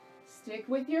 Stick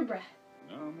with your breath.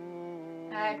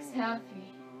 Exhale, 3.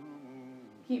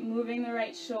 Keep moving the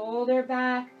right shoulder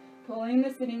back, pulling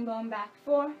the sitting bone back,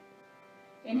 4.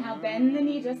 Inhale, bend the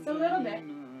knee just a little bit.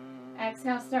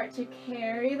 Exhale, start to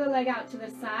carry the leg out to the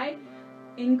side,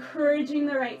 encouraging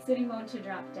the right sitting bone to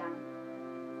drop down.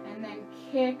 And then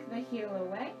kick the heel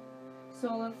away.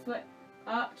 Sole of foot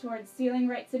up towards ceiling,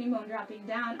 right sitting bone dropping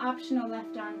down. Optional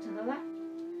left arm to the left.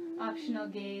 Optional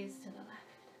gaze to the left.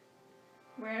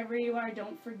 Wherever you are,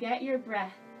 don't forget your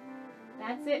breath.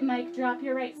 That's it, Mike. Drop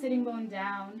your right sitting bone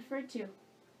down for 2.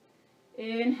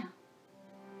 Inhale.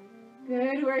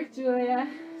 Good work, Julia.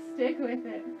 Stick with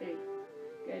it. 3.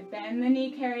 Good. Bend the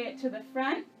knee, carry it to the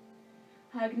front.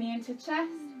 Hug knee into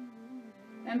chest.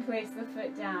 And place the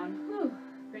foot down. Whew.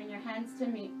 Bring your hands to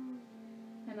meet.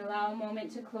 And allow a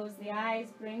moment to close the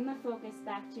eyes. Bring the focus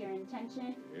back to your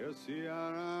intention.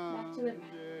 Back to the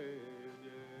breath.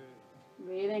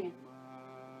 Breathing in.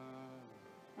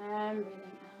 And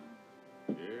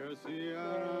breathing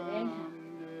out. Good. Inhale.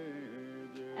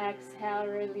 Exhale,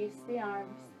 release the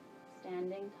arms.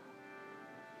 Standing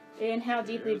tall. Inhale,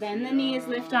 deeply bend the knees.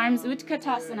 Lift arms,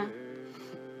 Utkatasana.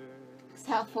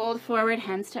 Exhale, fold forward,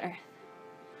 hands to earth.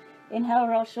 Inhale,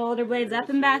 roll shoulder blades up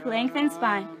and back, lengthen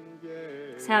spine.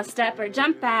 Exhale, step or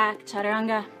jump back,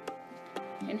 Chaturanga.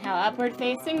 Inhale, upward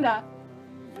facing dog.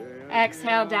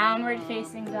 Exhale, downward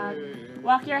facing dog.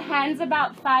 Walk your hands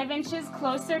about 5 inches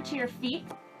closer to your feet.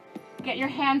 Get your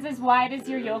hands as wide as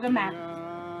your yoga mat.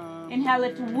 Inhale,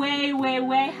 lift way, way,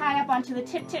 way high up onto the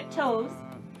tip toes.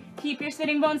 Keep your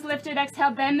sitting bones lifted.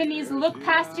 Exhale, bend the knees, look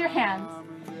past your hands.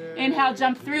 Inhale,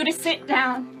 jump through to sit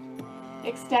down.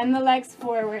 Extend the legs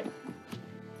forward.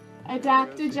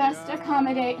 Adapt, adjust,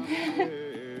 accommodate.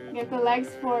 Get the legs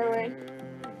forward.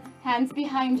 Hands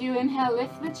behind you. Inhale,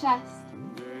 lift the chest.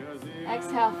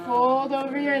 Exhale, fold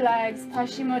over your legs,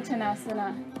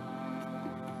 Paschimottanasana.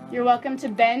 You're welcome to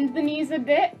bend the knees a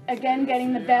bit. Again,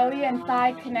 getting the belly and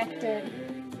thigh connected.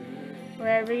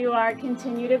 Wherever you are,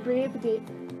 continue to breathe deep.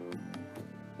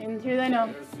 In through the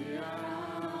nose.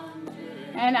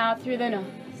 And out through the nose.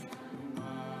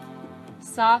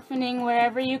 Softening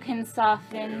wherever you can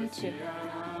soften to.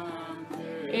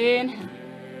 Inhale.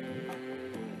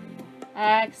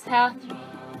 Exhale, 3.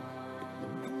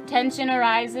 Tension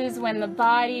arises when the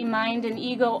body, mind, and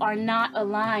ego are not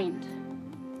aligned.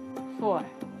 4.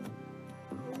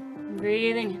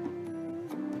 Breathing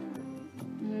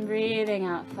in. Breathing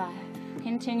out, 5.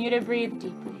 Continue to breathe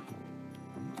deeply.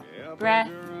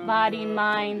 Breath, body,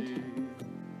 mind,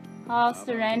 all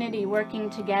serenity working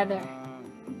together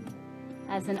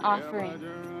as an offering.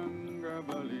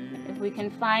 If we can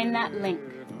find that link,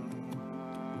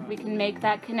 we can make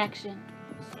that connection.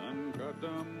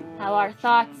 How our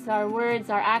thoughts, our words,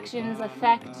 our actions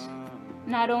affect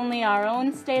not only our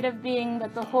own state of being,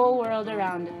 but the whole world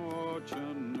around us.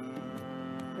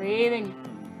 Breathing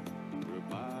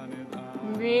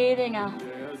in. Breathing out.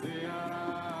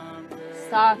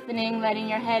 Softening, letting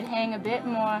your head hang a bit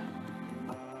more.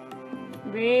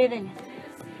 Breathing in.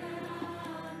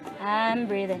 And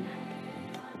breathing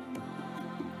out.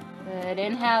 Good.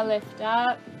 Inhale, lift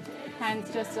up. Hands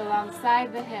just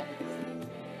alongside the hips.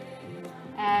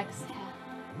 Exhale.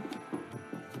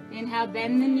 Inhale,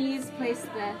 bend the knees. Place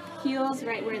the heels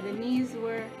right where the knees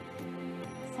were.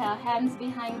 Exhale, hands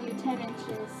behind you 10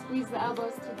 inches. Squeeze the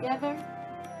elbows together.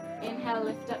 Inhale,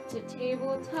 lift up to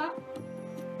tabletop.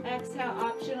 Exhale,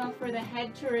 optional for the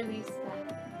head to release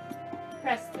back.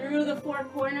 Press through the 4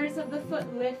 corners of the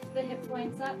foot. Lift the hip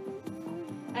points up.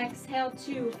 Exhale,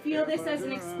 2. Feel this as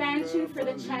an expansion for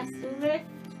the chest. Lift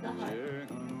the heart.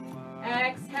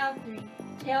 Exhale, 3.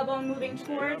 Tailbone moving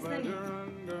towards the knee.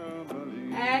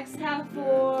 Exhale,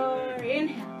 4.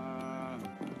 Inhale.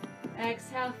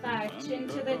 Exhale, 5. Chin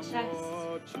to the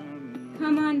chest.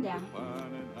 Come on down.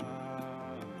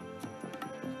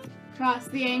 Cross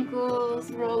the ankles,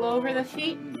 roll over the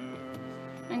feet,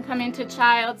 and come into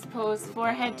child's pose,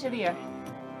 forehead to the earth.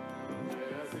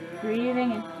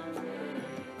 Breathing in.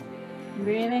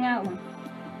 Breathing out 1.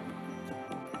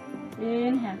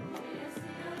 Inhale.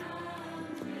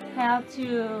 Exhale,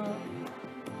 2.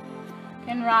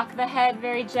 Can rock the head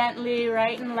very gently,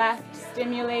 right and left,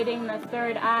 stimulating the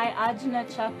third eye, Ajna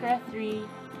Chakra, 3.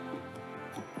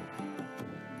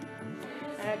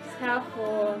 Exhale,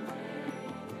 4.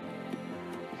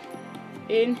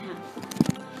 Inhale.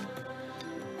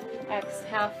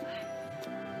 Exhale, 5.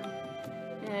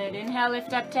 Good. Inhale,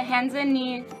 lift up to hands and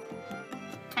knees.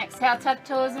 Exhale, tuck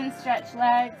toes and stretch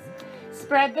legs.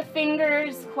 Spread the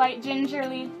fingers quite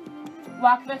gingerly.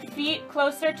 Walk the feet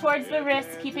closer towards the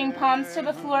wrists, keeping palms to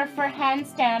the floor for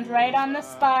handstand, right on the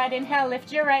spot. Inhale,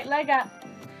 lift your right leg up.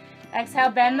 Exhale,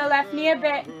 bend the left knee a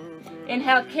bit.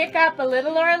 Inhale, kick up a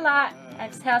little or a lot.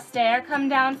 Exhale, stay or come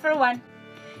down for 1.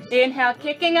 Inhale,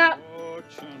 kicking up.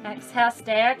 Exhale,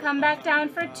 stay or come back down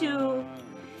for 2.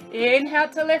 Inhale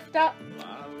to lift up.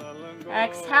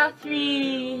 Exhale,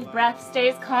 3. Breath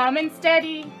stays calm and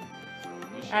steady.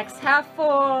 Exhale,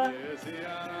 4.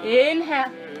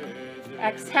 Inhale.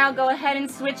 Exhale, go ahead and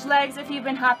switch legs. If you've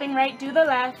been hopping right, do the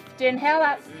left. Inhale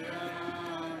up.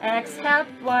 Exhale,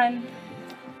 1.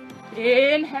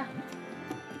 Inhale.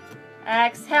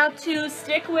 Exhale, 2.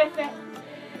 Stick with it.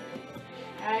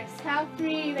 Exhale,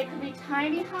 3. They could be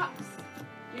tiny hops.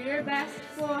 Do your best.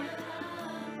 4.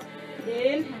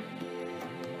 Inhale.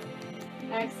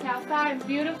 Exhale, 5.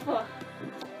 Beautiful.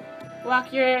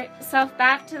 Walk yourself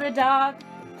back to the dog.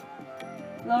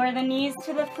 Lower the knees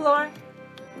to the floor.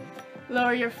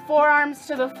 Lower your forearms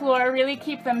to the floor. Really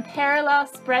keep them parallel.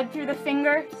 Spread through the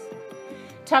fingers.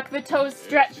 Tuck the toes,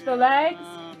 stretch the legs.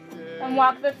 And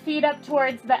walk the feet up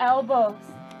towards the elbows.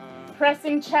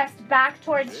 Pressing chest back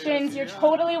towards shins. You're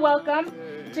totally welcome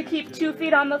to keep 2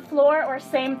 feet on the floor, or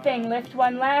same thing. Lift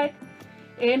 1 leg.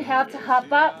 Inhale to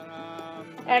hop up.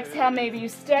 Exhale, maybe you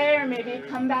stay or maybe you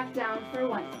come back down for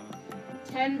 1.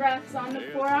 10 breaths on the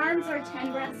forearms or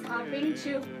 10 breaths hopping.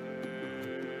 2.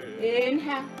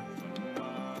 Inhale.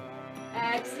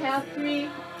 Exhale, 3.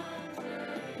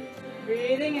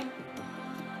 Breathing in.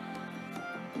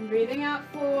 Breathing out,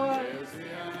 4.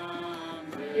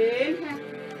 Inhale.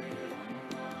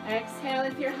 Exhale.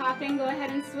 If you're hopping, go ahead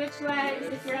and switch legs.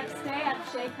 If you're up, stay up.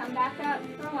 Shay, come back up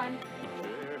for 1.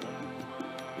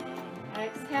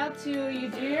 Exhale, 2. You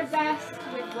do your best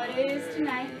with what it is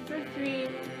tonight for 3.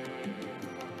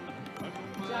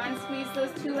 John, squeeze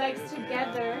those 2 legs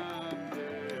together.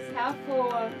 Exhale,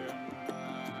 4.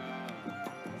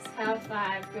 Exhale,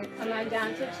 5. Good. Come on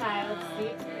down to child's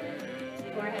seat.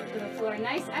 Forehead to the floor.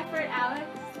 Nice effort, Alex.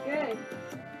 Good.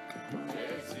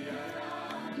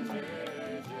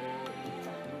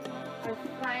 Our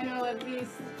final of these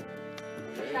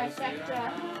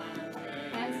trifecta.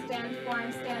 Handstand,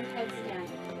 forearm stand, headstand.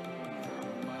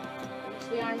 Reach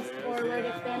the arms forward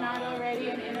if they're not already,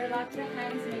 and interlock the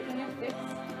hands, making a fist.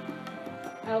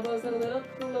 Elbows a little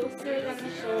closer than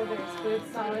the shoulders. Good,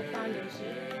 solid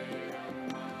foundation.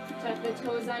 Tuck the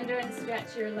toes under and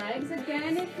stretch your legs.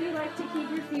 Again, if you like to keep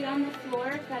your feet on the floor,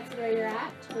 if that's where you're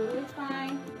at, totally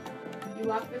fine. You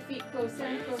walk the feet closer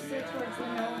and closer towards the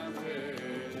nose.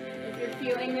 If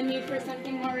you're feeling the need for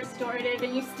something more restorative,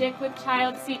 and you stick with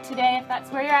child's seat today, if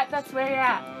that's where you're at, that's where you're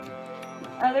at.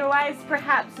 Otherwise,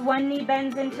 perhaps 1 knee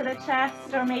bends into the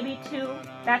chest, or maybe 2.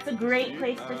 That's a great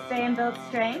place to stay and build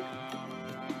strength.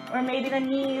 Or maybe the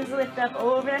knees lift up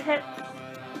over the hips.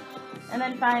 And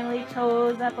then finally,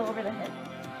 toes up over the hips.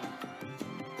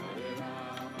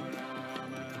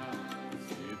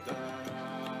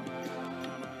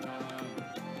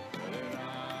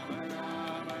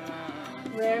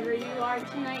 Wherever you are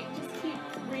tonight, just keep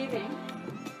breathing.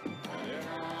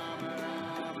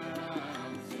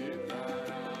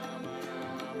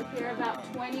 We're here about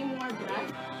 20 more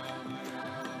breaths.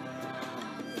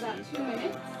 About 2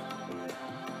 minutes.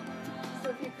 So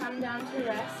if you come down to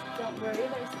rest, don't worry,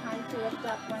 there's time to lift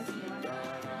up once more.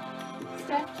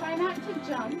 Steph, try not to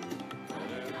jump.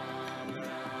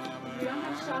 We don't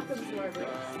have shock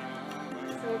absorbers,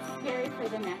 so it's scary for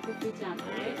the neck if you jump,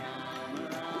 right?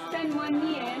 Just bend 1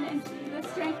 knee in, and the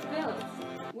strength builds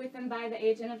with and by the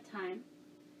agent of time.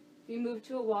 If you move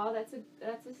to a wall, that's a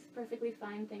perfectly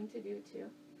fine thing to do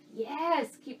too.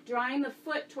 Yes, keep drawing the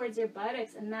foot towards your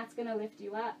buttocks, and that's going to lift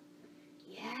you up.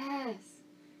 Yes.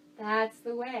 That's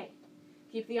the way.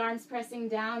 Keep the arms pressing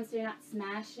down so you're not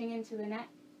smashing into the neck.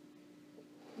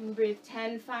 And breathe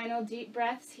 10 final deep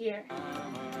breaths here.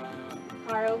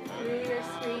 Carl through your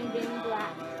screen being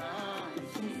black. You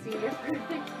can see your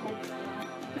perfect headstand.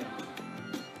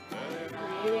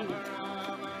 Breathing in.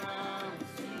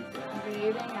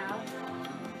 Breathing out.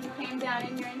 If you came down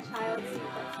and you're in child's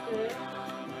seat, that's good.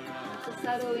 It's a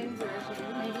subtle inversion.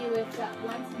 Maybe you lift up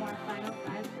once more, final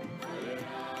 5.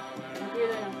 And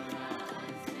breathe in.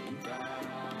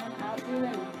 Out through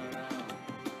in.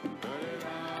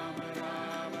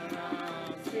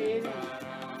 Breathe in.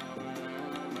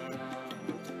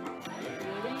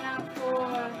 Breathing out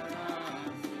 4.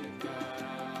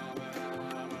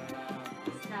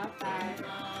 Now 5.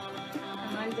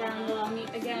 Come on down, we'll all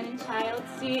meet again in child's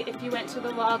seat. If you went to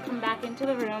the wall, come back into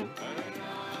the room.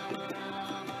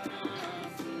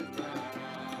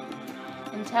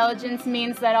 Intelligence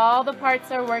means that all the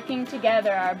parts are working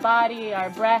together, our body, our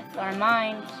breath, our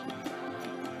mind.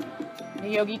 The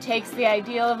yogi takes the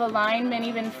ideal of alignment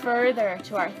even further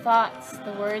to our thoughts,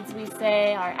 the words we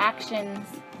say, our actions,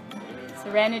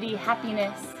 serenity,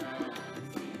 happiness,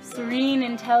 serene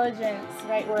intelligence,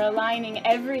 right? We're aligning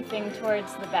everything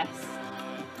towards the best,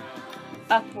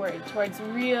 upward, towards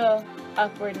real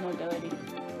upward mobility.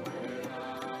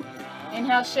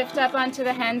 Inhale, shift up onto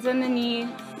the hands and the knees.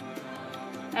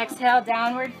 Exhale,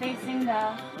 downward facing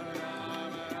dog.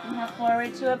 Inhale,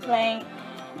 forward to a plank.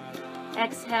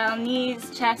 Exhale,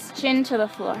 knees, chest, chin to the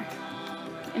floor.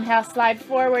 Inhale, slide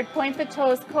forward, point the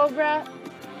toes, cobra.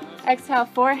 Exhale,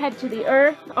 forehead to the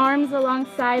earth, arms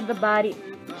alongside the body.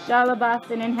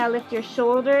 Shalabhasana. Inhale, lift your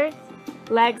shoulders,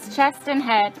 legs, chest, and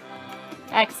head.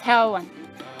 Exhale, 1.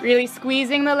 Really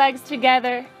squeezing the legs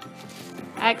together.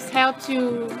 Exhale,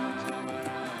 2.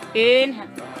 Inhale.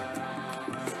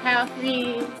 Exhale,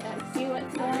 3. Let's see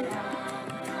what's going on.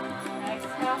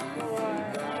 Exhale, 4.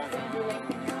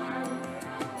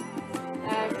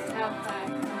 Exhale, 5.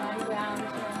 Come on down,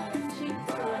 turn your cheeks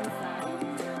to one side.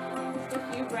 Just a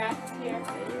few breaths here.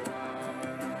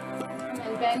 And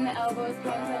then bend the elbows,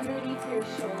 hands underneath your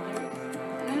shoulders.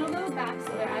 And then a little back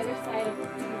so they're either side of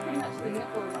pretty much the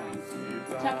nipple line.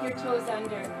 Tuck your toes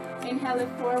under. Inhale,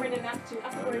 lift forward and up to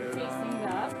upward facing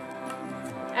dog.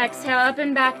 Exhale, up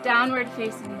and back, downward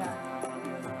facing dog.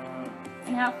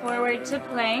 Inhale, forward to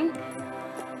plank.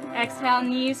 Exhale,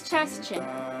 knees, chest, chin.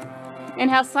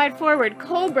 Inhale, slide forward,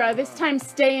 cobra. This time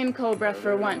stay in cobra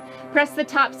for 1. Press the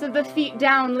tops of the feet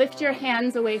down, lift your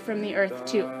hands away from the earth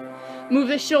 2. Move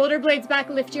the shoulder blades back,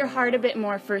 lift your heart a bit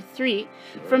more for 3.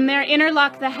 From there,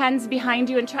 interlock the hands behind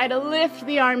you and try to lift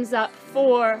the arms up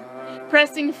 4.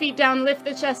 Pressing feet down, lift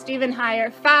the chest even higher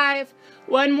 5.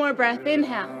 1 more breath,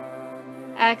 inhale.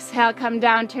 Exhale, come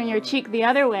down, turn your cheek the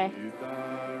other way.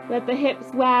 Let the hips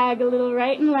wag a little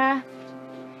right and left.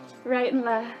 Right and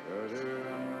left.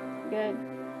 Good.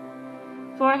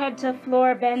 Forehead to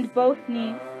floor, bend both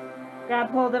knees. Grab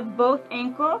hold of both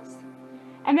ankles.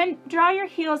 And then draw your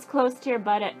heels close to your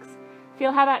buttocks.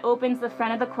 Feel how that opens the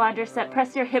front of the quadricep.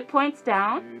 Press your hip points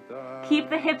down. Keep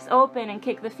the hips open and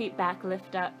kick the feet back.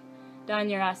 Lift up.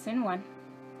 Dhanurasana, 1.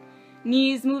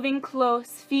 Knees moving close,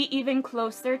 feet even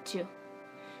closer, 2.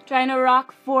 Trying to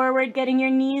rock forward, getting your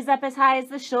knees up as high as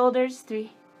the shoulders,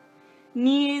 3.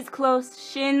 Knees close,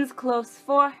 shins close,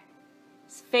 4.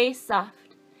 Face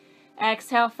soft.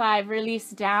 Exhale, 5.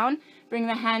 Release down. Bring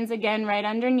the hands again right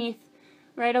underneath,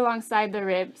 right alongside the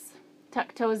ribs.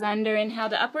 Tuck toes under. Inhale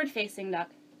to upward facing dog.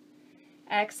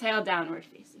 Exhale, downward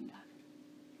facing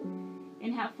dog.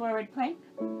 Inhale, forward plank.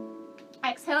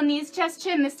 Exhale, knees, chest,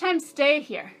 chin. This time stay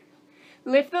here.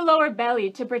 Lift the lower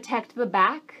belly to protect the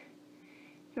back.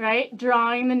 Right?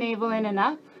 Drawing the navel in and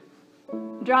up.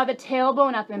 Draw the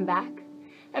tailbone up and back.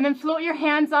 And then float your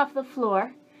hands off the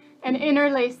floor and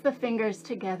interlace the fingers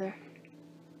together.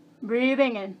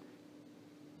 Breathing in.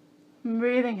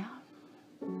 Breathing out.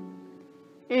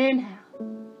 Inhale.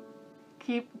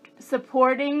 Keep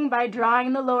supporting by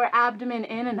drawing the lower abdomen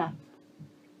in and up.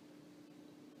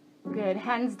 Good.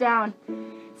 Hands down.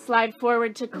 Slide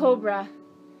forward to cobra.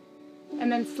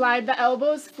 And then slide the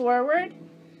elbows forward.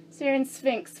 So you're in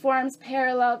Sphinx. Forearms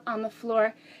parallel on the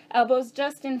floor. Elbows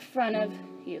just in front of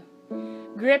you.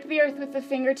 Grip the earth with the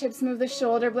fingertips. Move the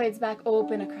shoulder blades back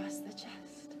open across the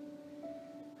chest.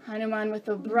 Hanuman with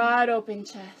a broad open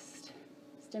chest.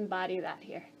 Just embody that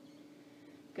here.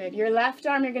 Good. Your left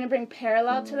arm you're going to bring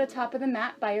parallel to the top of the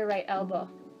mat by your right elbow.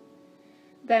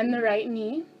 Bend the right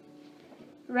knee.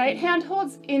 Right hand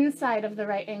holds inside of the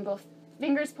right ankle.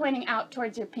 Fingers pointing out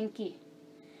towards your pinky.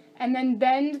 And then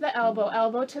bend the elbow,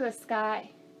 elbow to the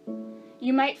sky.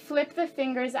 You might flip the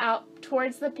fingers out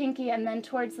towards the pinky and then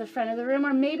towards the front of the room,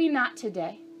 or maybe not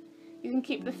today. You can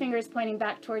keep the fingers pointing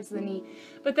back towards the knee.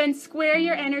 But then square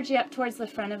your energy up towards the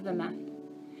front of the mat.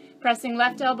 Pressing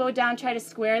left elbow down, try to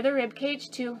square the rib cage,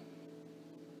 2.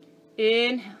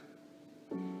 Inhale.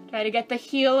 Try to get the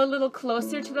heel a little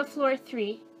closer to the floor,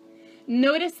 3.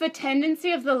 Notice the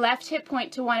tendency of the left hip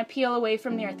point to want to peel away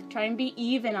from the earth. Try and be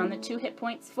even on the 2 hip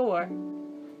points, 4.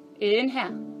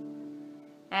 Inhale.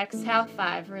 Exhale,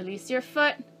 5. Release your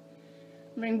foot.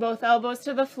 Bring both elbows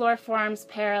to the floor, forearms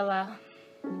parallel.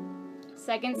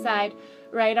 Second side,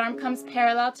 right arm comes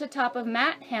parallel to top of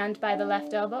mat, hand by the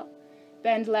left elbow.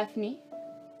 Bend left knee.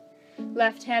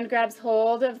 Left hand grabs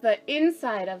hold of the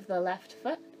inside of the left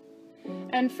foot.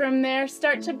 And from there,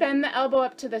 start to bend the elbow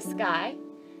up to the sky.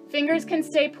 Fingers can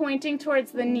stay pointing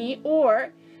towards the knee,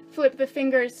 or flip the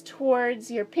fingers towards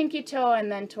your pinky toe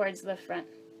and then towards the front.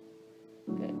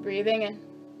 Good. Breathing in.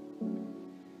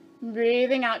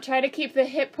 Breathing out. Try to keep the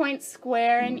hip points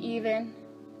square and even.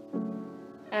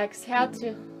 Exhale,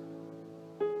 2.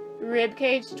 Rib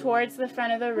cage towards the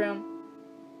front of the room.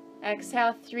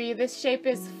 Exhale, 3. This shape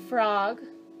is frog.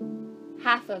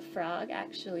 Half of frog,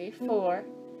 actually. 4.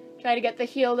 Try to get the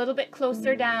heel a little bit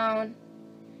closer down.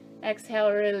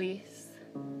 Exhale, release.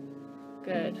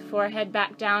 Good. Forehead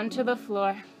back down to the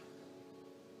floor.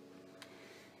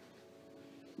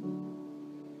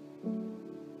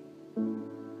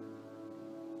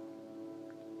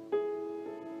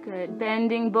 Good.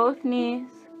 Bending both knees.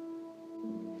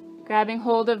 Grabbing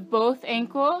hold of both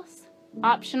ankles.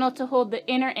 Optional to hold the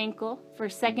inner ankle for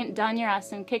second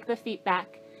Dhanurasana. Kick the feet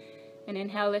back. And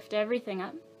inhale, lift everything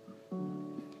up.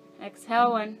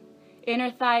 Exhale, 1.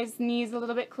 Inner thighs, knees a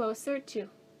little bit closer. 2.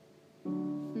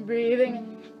 Breathing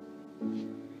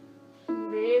in.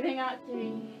 Breathing out.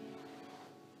 3.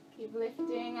 Keep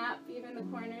lifting up even the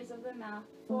corners of the mouth.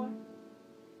 4.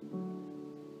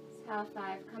 Exhale,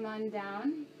 5. Come on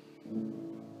down.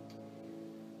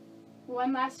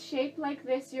 One last shape like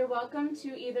this. You're welcome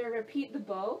to either repeat the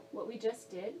bow, what we just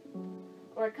did,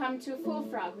 or come to full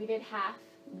frog. We did half.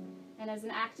 And as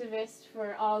an activist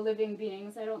for all living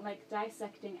beings, I don't like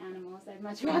dissecting animals. I'd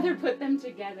much rather put them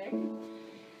together.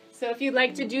 So if you'd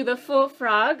like to do the full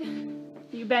frog,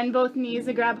 you bend both knees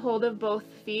and grab hold of both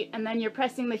feet, and then you're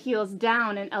pressing the heels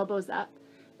down and elbows up.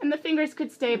 And the fingers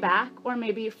could stay back, or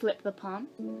maybe you flip the palm.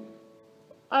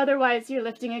 Otherwise, you're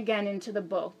lifting again into the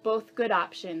bow. Both good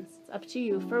options. It's up to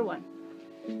you for 1.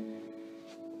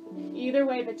 Either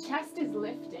way, the chest is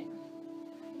lifting.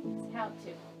 Exhale,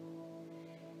 2.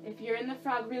 If you're in the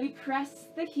frog, really press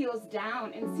the heels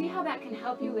down and see how that can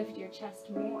help you lift your chest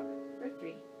more for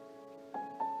 3.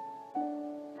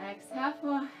 Exhale,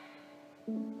 4.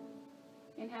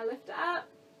 Inhale, lift up.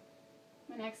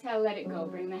 And exhale, let it go.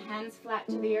 Bring the hands flat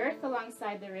to the earth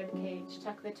alongside the rib cage.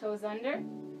 Tuck the toes under.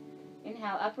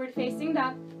 Inhale, upward facing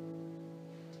dog.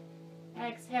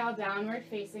 Exhale, downward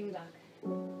facing dog.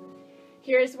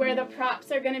 Here's where the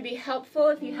props are going to be helpful.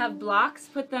 If you have blocks,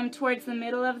 put them towards the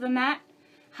middle of the mat.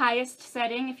 Highest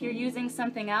setting if you're using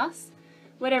something else.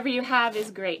 Whatever you have is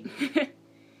great.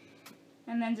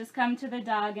 And then just come to the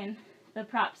dog and the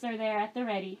props are there at the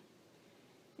ready.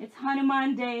 It's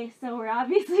Hanuman day, so we're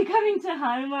obviously coming to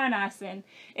Hanumanasana.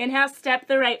 Inhale, step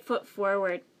the right foot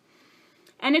forward.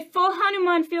 And if full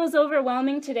Hanuman feels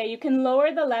overwhelming today, you can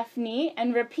lower the left knee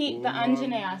and repeat the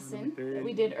Anjaneyasana that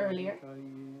we did earlier.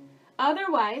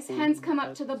 Otherwise, hands come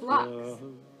up to the blocks.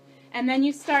 And then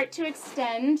you start to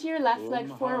extend your left leg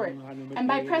forward. And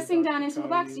by pressing down into the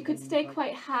blocks, you could stay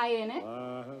quite high in it.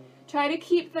 Try to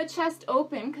keep the chest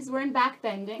open because we're in back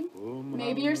bending.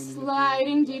 Maybe you're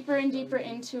sliding deeper and deeper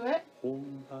into it.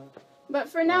 But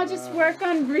for now, just work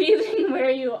on breathing where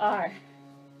you are.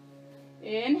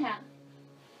 Inhale.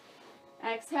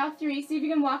 Exhale, 3. See if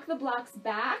you can walk the blocks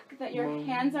back, that your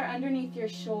hands are underneath your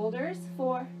shoulders.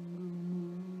 4.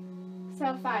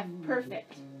 Exhale, 5.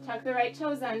 Perfect. Tuck the right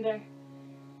toes under.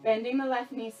 Bending the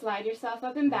left knee, slide yourself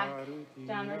up and back.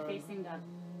 Downward facing dog.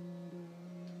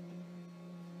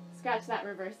 Scratch that,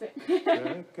 reverse it.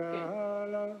 Good.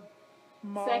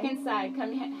 Second side.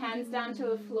 Come hands down to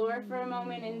the floor for a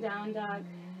moment in down dog.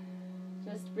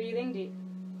 Just breathing deep.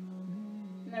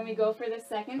 And then we go for the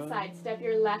second side. Step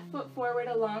your left foot forward,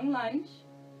 a long lunge.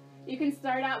 You can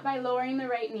start out by lowering the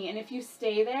right knee. And if you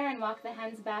stay there and walk the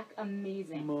hands back,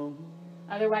 amazing.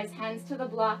 Otherwise, hands to the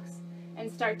blocks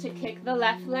and start to kick the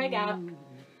left leg out.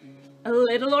 A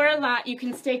little or a lot. You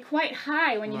can stay quite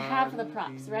high when you have the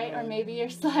props, right? Or maybe you're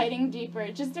sliding deeper.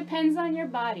 It just depends on your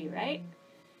body, right?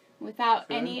 Without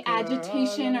any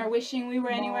agitation or wishing we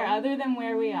were anywhere other than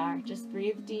where we are. Just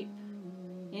breathe deep.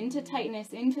 Into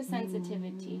tightness, into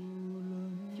sensitivity.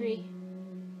 3.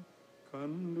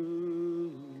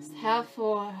 Exhale,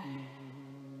 4.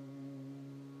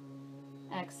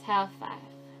 Exhale, 5.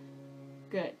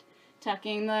 Good.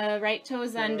 Tucking the right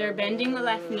toes under, bending the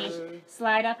left knee.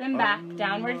 Slide up and back,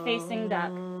 downward facing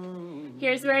dog.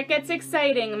 Here's where it gets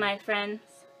exciting, my friends.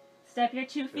 Step your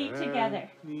 2 feet together.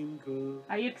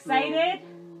 Are you excited?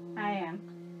 I am.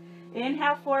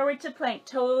 Inhale, forward to plank,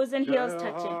 toes and heels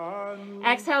touching.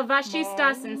 Exhale,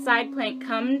 Vashisthasana, side plank.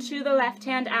 Come to the left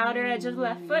hand, outer edge of the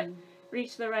left foot.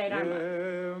 Reach the right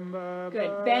arm up.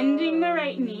 Good. Bending the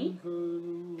right knee.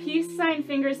 Peace sign,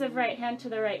 fingers of right hand to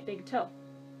the right big toe.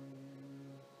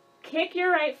 Kick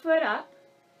your right foot up.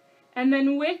 And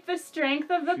then with the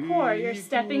strength of the core, you're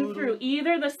stepping through.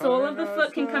 Either the sole of the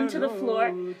foot can come to the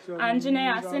floor,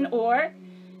 Anjaneyasana, or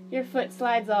your foot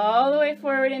slides all the way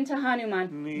forward into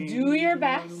Hanuman. Do your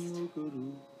best.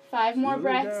 5 more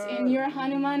breaths in your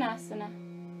Hanumanasana.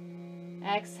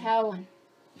 Exhale,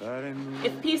 1.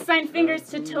 If peace sign fingers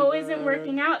to toe isn't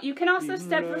working out, you can also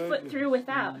step the foot through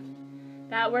without.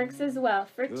 That works as well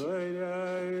for 2.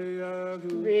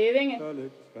 Breathing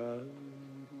in.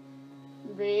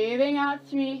 Breathing out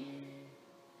 3.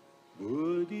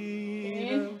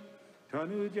 In.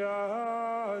 Exhale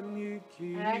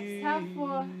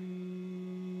 4.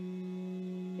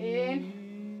 In.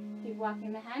 Keep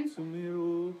walking the hands.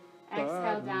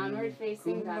 Exhale, downward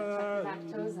facing dog. Tuck the back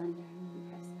toes under.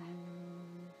 Press that.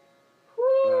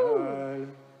 Woo!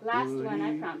 Last one,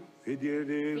 I promise.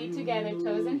 Feet together,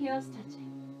 toes and heels touching.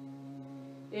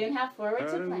 Inhale, forward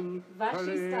to plank.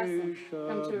 Vashisthasana.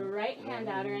 Come to right hand,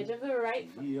 outer edge of the right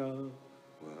foot.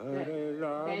 Good.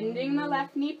 Bending the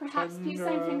left knee, perhaps peace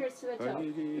sign fingers to the toe.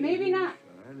 Maybe not.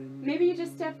 Maybe you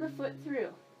just step the foot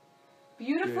through.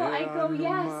 Beautiful, Aiko,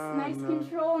 yes. Nice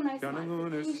control, nice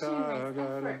modification, nice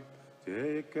effort.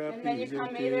 And then you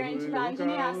come either into the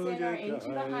Anjaneyasana or into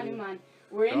the Hanuman.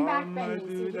 We're in back bending,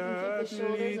 so you can keep the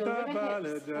shoulders over the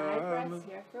hips. 5 breaths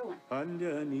here for 1.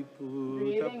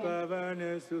 Breathing in.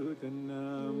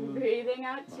 Breathing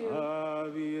out 2.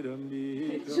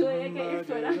 Julia, get your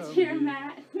foot onto your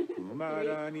mat. Inhale.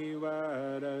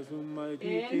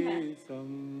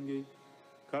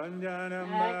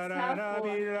 Exhale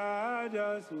 4.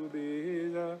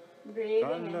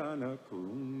 Breathing in.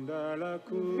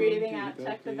 Breathing out.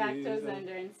 Tuck the back toes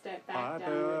under and step back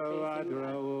downward facing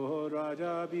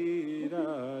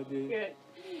dog. Good.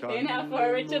 Inhale,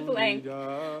 forward to plank.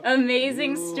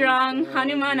 Amazing, strong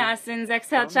Hanumanasans.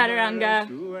 Exhale, Chaturanga.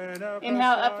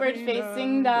 Inhale, upward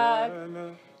facing dog.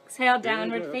 Exhale,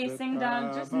 downward facing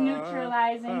dog. Just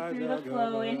neutralizing through the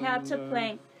flow. Inhale to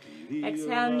plank.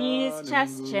 Exhale, knees,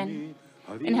 chest, chin.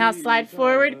 Inhale, slide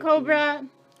forward, cobra.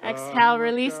 Exhale,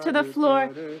 release to the floor.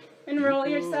 And roll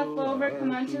yourself over.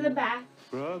 Come onto the back.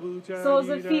 Soles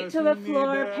of feet to the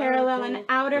floor, parallel and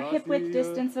outer hip width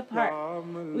distance apart.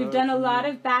 We've done a lot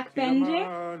of back bending,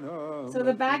 so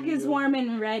the back is warm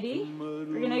and ready.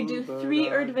 We're going to do 3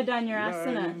 Urdhva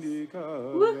Dhanurasanas.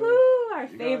 Woohoo! Our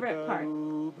favorite part.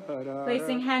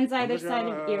 Placing hands either side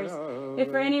of ears. If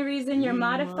for any reason you're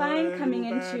modifying, coming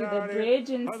into the bridge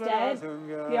instead,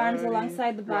 the arms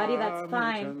alongside the body, that's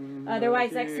fine.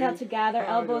 Otherwise, exhale to gather,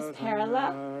 elbows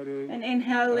parallel. And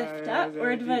inhale, lift up,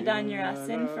 Urdhva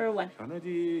Dhanurasana for 1.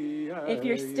 If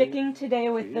you're sticking today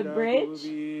with the bridge,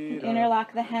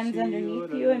 interlock the hands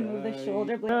underneath you and move the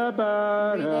shoulder blades.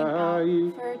 Breathing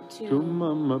out for 2.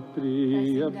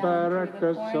 Pressing down through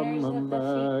the corners of the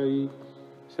feet.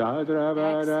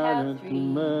 Exhale 3.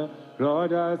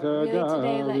 Really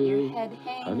today, let your head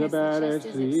hang as the chest is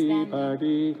expanding.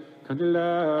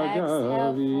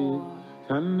 Exhale 4. Inhale.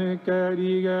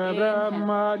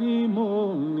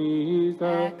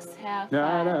 Exhale 5.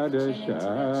 Chin into the chest.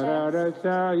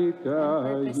 And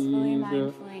purposefully,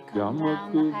 mindfully come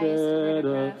down the highest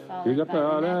vertebra, followed by the next, followed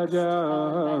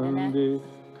by the next,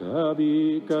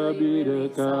 until you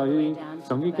release all the way down to the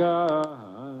back.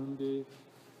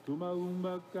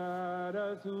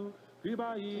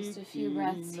 Just a few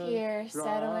breaths here,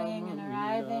 settling and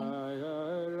arriving,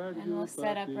 and we'll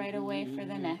set up right away for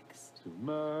the next.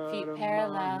 Feet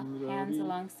parallel, hands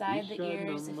alongside the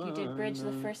ears. If you did bridge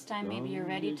the first time, maybe you're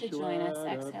ready to join us.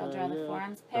 Exhale, draw the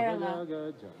forearms parallel.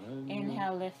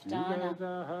 Inhale, lift on up.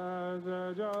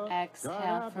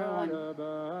 Exhale for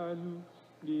 1.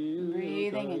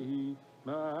 Breathing in.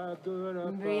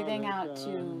 Breathing out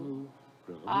 2.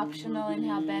 Optional,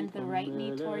 inhale, bend the right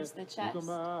knee towards the chest.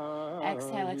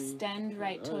 Exhale, extend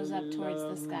right toes up towards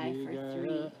the sky for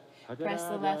 3. Press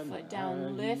the left foot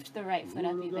down, lift the right foot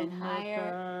up even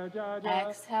higher.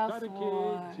 Exhale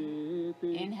 4.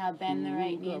 Inhale, bend the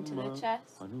right knee into the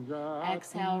chest.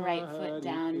 Exhale, right foot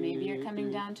down. Maybe you're coming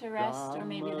down to rest, or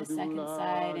maybe the second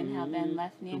side. Inhale, bend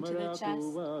left knee into the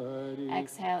chest.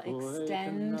 Exhale,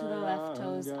 extend the left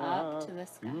toes up to the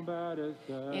sky.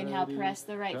 Inhale, press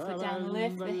the right foot down,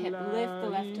 lift the hip, lift the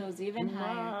left toes even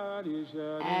higher.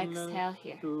 Exhale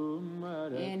here.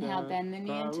 Inhale, bend the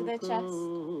knee into the chest.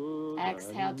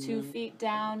 Exhale, 2 feet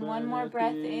down. 1 more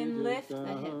breath in. Lift the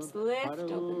hips. Lift,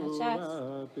 open the chest.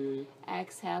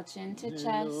 Exhale, chin to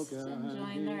chest. And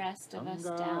join the rest of us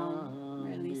down.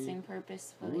 Releasing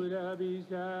purposefully. Bring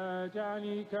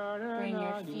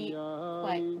your feet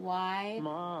quite wide.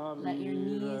 Let your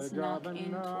knees knock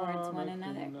in towards one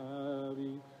another.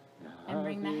 And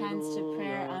bring the hands to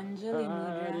prayer, Anjali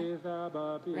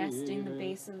Mudra, resting the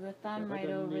base of the thumb right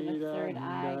over the third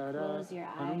eye. Close your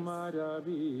eyes.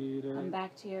 Come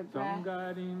back to your breath, your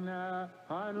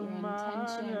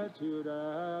intention, your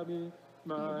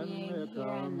being here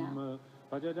and now.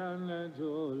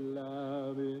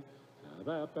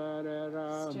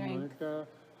 Strength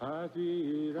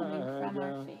coming from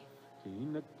our faith.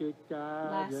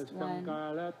 Last one,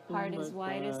 heart as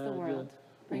wide as the world.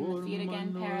 Bring the feet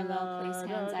again parallel. Place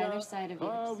hands either side of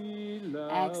ears.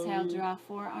 Exhale, draw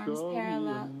forearms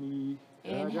parallel.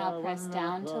 Inhale, press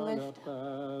down to lift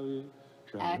up.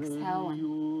 Exhale, 1.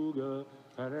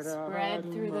 Spread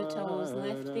through the toes.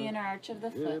 Lift the inner arch of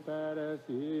the foot.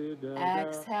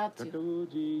 Exhale,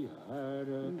 2.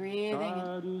 Breathing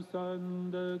in.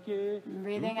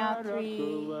 Breathing out,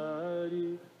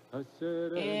 3.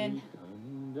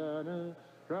 Inhale.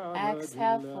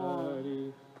 Exhale, 4.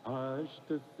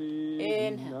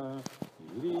 Inhale.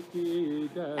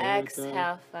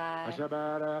 Exhale, 5.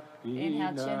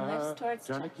 Inhale, chin lifts towards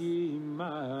chest.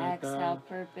 Exhale,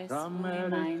 purposefully,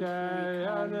 mindfully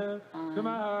come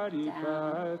on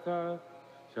down.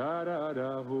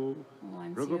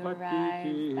 Once you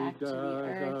arrive back to the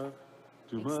earth,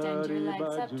 extend your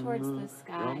legs up towards the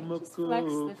sky. Just flex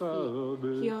the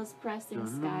feet, heels pressing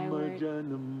skyward.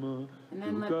 And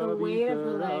then let the weight of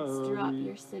the legs drop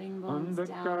your sitting bones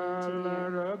down into the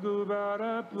earth,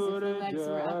 as if the legs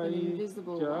were up an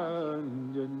invisible wall.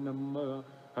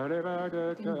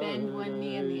 You can bend one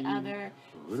knee and the other,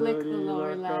 flick the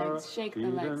lower legs, shake the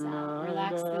legs out,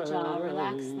 relax the jaw,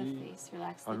 relax the face,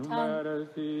 relax the tongue.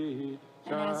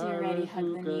 And as you're ready,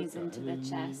 hug the knees into the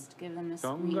chest, give them a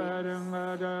squeeze.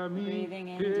 Breathing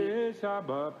in deep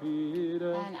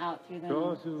and out through the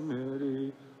nose.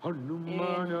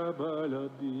 Inhale.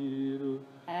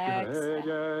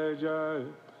 Exhale.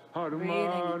 Breathing in.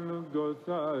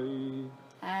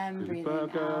 And breathing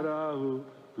out.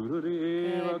 Good.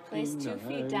 Place 2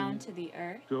 feet down to the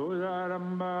earth.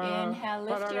 Inhale,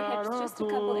 lift your hips just a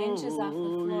couple inches off the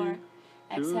floor.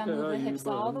 Exhale, move the hips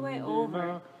all the way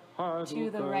over to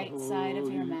the right side of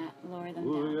your mat. Lower them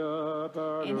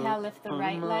down. Inhale, lift the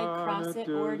right leg, cross it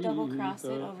or double cross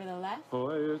it over the left.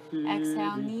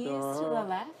 Exhale, knees to the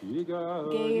left.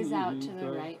 Gaze out to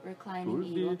the right, reclining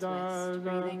eagle twist.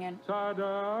 Breathing in.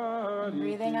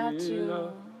 Breathing out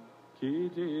 2.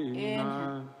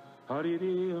 Inhale.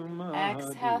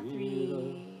 Exhale,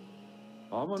 3.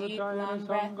 Deep, long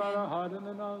breath in.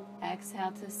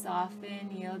 Exhale to soften,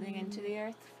 yielding into the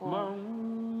earth. 4.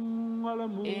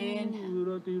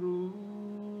 Inhale.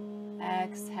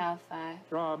 Exhale, 5.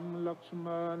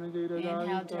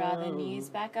 Inhale, draw the knees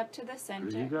back up to the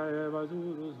center.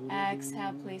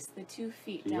 Exhale, place the 2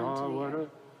 feet down to the earth.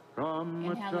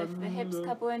 Inhale, lift the hips a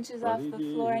couple inches off the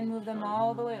floor and move them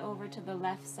all the way over to the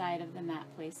left side of the mat.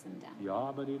 Place them down.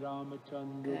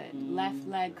 Good. Left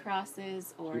leg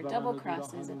crosses or double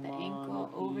crosses at the ankle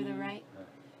over the right.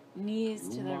 Knees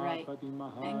to the right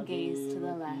and gaze to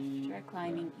the left.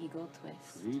 Reclining eagle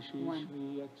twist. 1.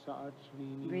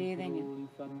 Breathing in.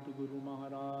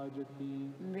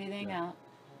 Breathing out.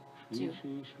 2.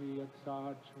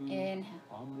 Inhale.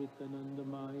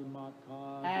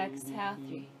 Exhale,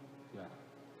 3.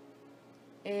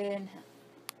 Inhale.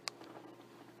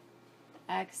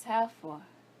 Exhale, 4.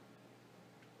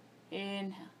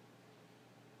 Inhale.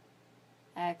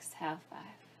 Exhale, 5.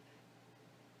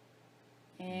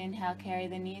 Inhale, carry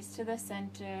the knees to the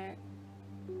center.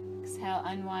 Exhale,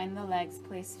 unwind the legs,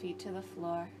 place feet to the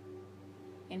floor.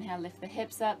 Inhale, lift the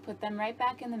hips up, put them right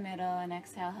back in the middle, and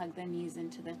exhale, hug the knees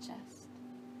into the chest.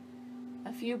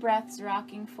 A few breaths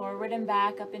rocking forward and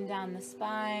back, up and down the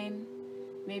spine.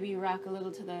 Maybe rock a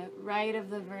little to the right of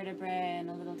the vertebrae and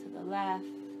a little to the left.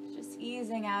 Just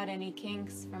easing out any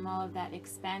kinks from all of that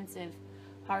expansive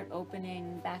heart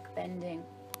opening, back bending.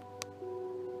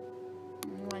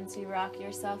 And once you rock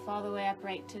yourself all the way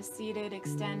upright to seated,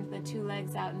 extend the 2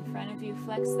 legs out in front of you.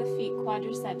 Flex the feet,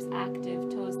 quadriceps active,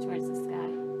 toes towards the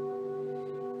sky.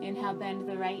 Inhale, bend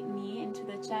the right knee into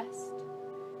the chest.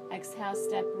 Exhale,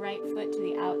 step right foot to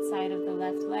the outside of the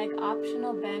left leg.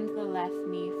 Optional, bend the left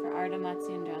knee for Ardha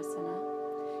Matsyendrasana.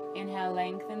 Inhale,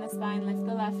 lengthen the spine, lift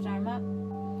the left arm up.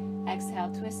 Exhale,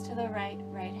 twist to the right,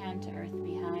 right hand to earth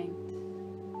behind.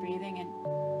 Breathing in.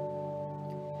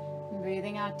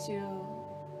 Breathing out 2.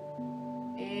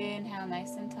 Inhale,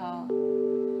 nice and tall.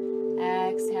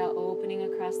 Exhale, opening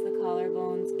across the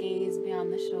collarbones, gaze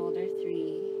beyond the shoulder.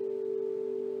 3.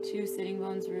 2 sitting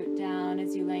bones root down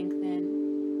as you lengthen.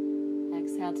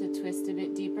 Exhale to twist a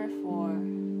bit deeper. 4.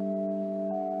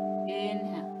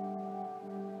 Inhale.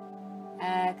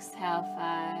 Exhale,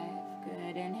 5.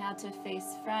 Good. Inhale to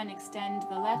face front. Extend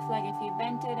the left leg if you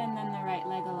bent it, and then the right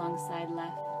leg alongside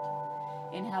left.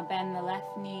 Inhale, bend the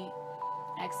left knee.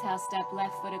 Exhale, step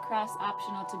left foot across.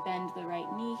 Optional to bend the right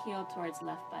knee, heel towards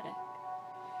left buttock.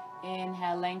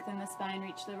 Inhale, lengthen the spine,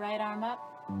 reach the right arm up.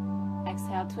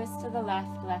 Exhale, twist to the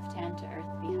left, left hand to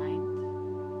earth behind.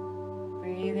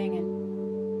 Breathing in.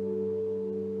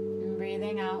 And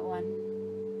breathing out. 1.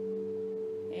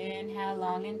 Inhale,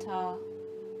 long and tall.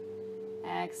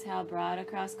 Exhale, broad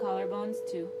across collarbones,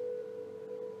 2.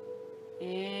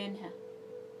 Inhale.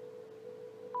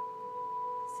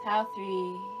 Exhale,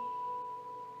 3.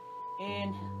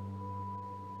 Inhale.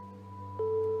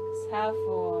 Exhale,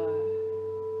 4.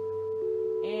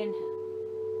 Inhale.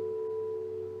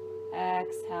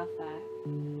 Exhale, 5.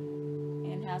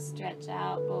 Inhale, stretch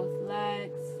out both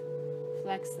legs.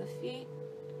 Flex the feet.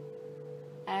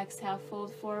 Exhale,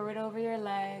 fold forward over your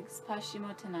legs.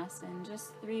 Paschimottanasana.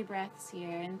 Just 3 breaths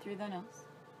here. In through the nose.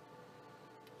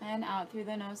 And out through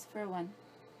the nose for 1.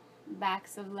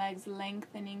 Backs of legs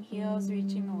lengthening, heels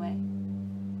reaching away.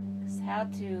 Exhale,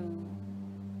 2.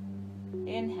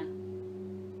 Inhale.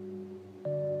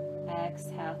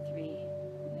 Exhale, 3.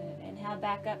 Good. Inhale,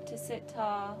 back up to sit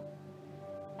tall.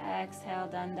 Exhale,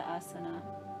 Dandasana.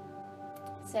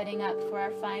 Setting up for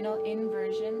our final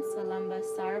inversion, Salamba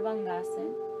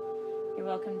Sarvangasana. You're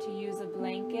welcome to use a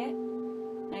blanket,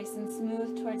 nice and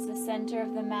smooth towards the center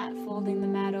of the mat, folding the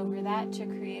mat over that to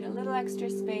create a little extra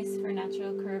space for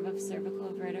natural curve of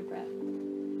cervical vertebra.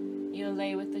 You'll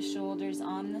lay with the shoulders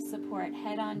on the support,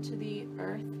 head onto the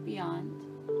earth beyond.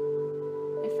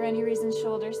 If for any reason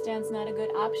shoulder stand's not a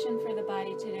good option for the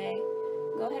body today,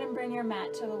 go ahead and bring your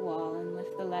mat to the wall and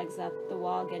lift the legs up the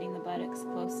wall, getting the buttocks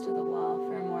close to the wall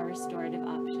for a more restorative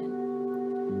option.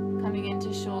 Coming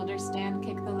into shoulder stand,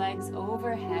 kick the legs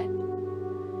overhead.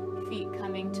 Feet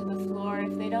coming to the floor.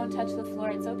 If they don't touch the floor,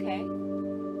 it's okay.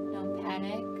 Don't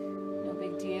panic, no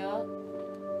big deal.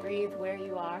 Breathe where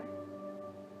you are.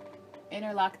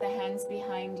 Interlock the hands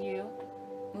behind you,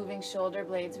 moving shoulder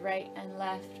blades right and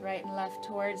left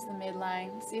towards the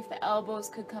midline. See if the elbows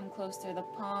could come closer, the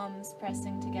palms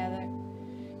pressing together.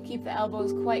 Keep the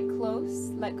elbows quite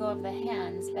close. Let go of the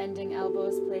hands, bending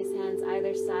elbows. Place hands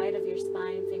either side of your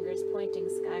spine, fingers pointing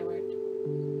skyward.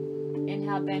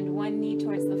 Inhale, bend one knee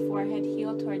towards the forehead,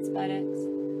 heel towards buttocks.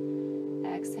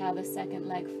 Exhale, the second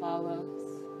leg follows.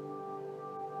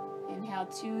 Inhale,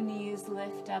 2 knees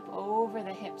lift up over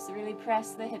the hips. Really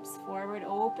press the hips forward,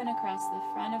 open across the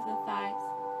front of the thighs.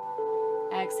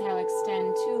 Exhale,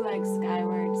 extend 2 legs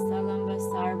skyward, Salamba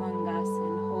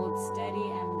Sarvangasana. Hold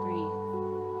steady and breathe.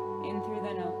 In through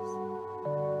the nose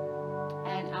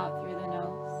and out through the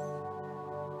nose.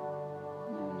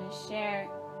 I'm going to share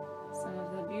some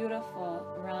of the beautiful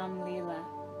Ram Leela.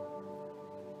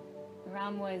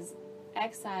 Ram was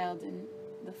exiled in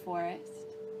the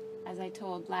forest, as I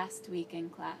told last week in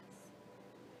class.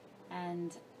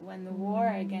 And when the war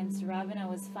against Ravana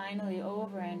was finally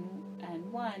over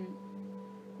and won,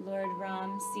 Lord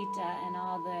Ram, Sita, and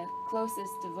all the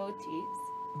closest devotees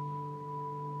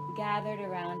gathered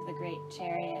around the great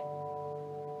chariot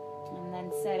and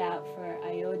then set out for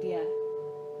Ayodhya,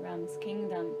 Ram's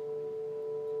kingdom.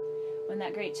 When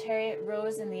that great chariot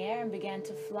rose in the air and began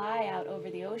to fly out over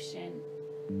the ocean,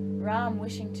 Ram,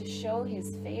 wishing to show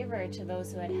his favor to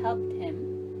those who had helped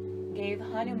him, gave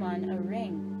Hanuman a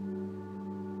ring.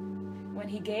 When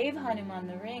he gave Hanuman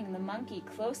the ring, the monkey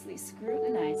closely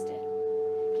scrutinized it.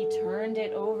 He turned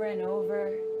it over and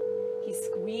over. He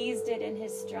squeezed it in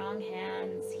his strong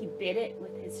hands. He bit it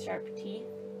with his sharp teeth.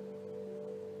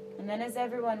 And then as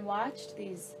everyone watched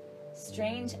these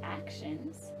strange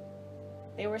actions,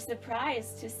 they were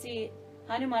surprised to see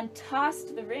Hanuman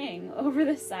tossed the ring over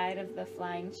the side of the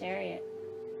flying chariot,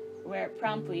 where it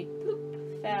promptly,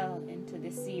 ploop, fell into the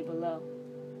sea below.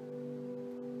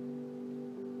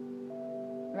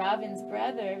 Ravan's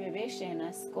brother,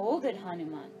 Vibhishana, scolded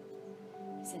Hanuman.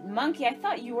 He said, "Monkey, I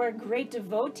thought you were a great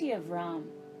devotee of Ram.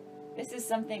 This is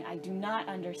something I do not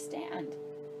understand.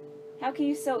 How can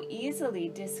you so easily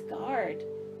discard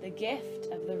the gift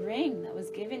of the ring that was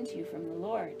given to you from the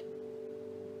Lord?"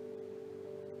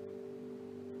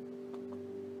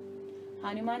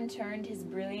 Hanuman turned his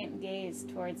brilliant gaze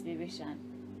towards Vibhishan.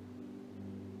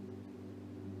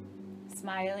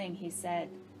 Smiling, he said,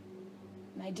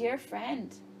 "My dear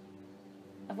friend,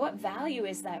 of what value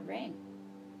is that ring?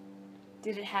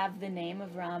 Did it have the name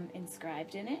of Ram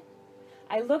inscribed in it?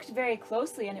 I looked very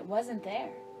closely and it wasn't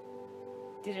there.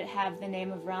 Did it have the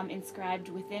name of Ram inscribed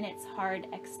within its hard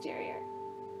exterior?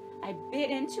 I bit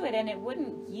into it and it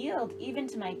wouldn't yield even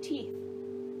to my teeth.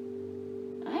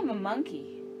 I'm a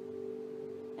monkey,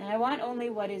 and I want only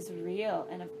what is real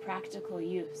and of practical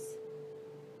use.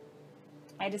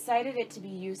 I decided it to be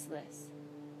useless,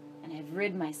 and I've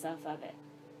rid myself of it."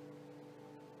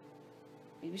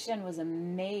 Vibhishan was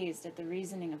amazed at the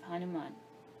reasoning of Hanuman,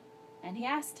 and he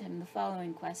asked him the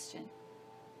following question.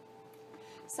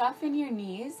 Soften your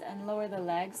knees and lower the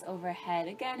legs overhead.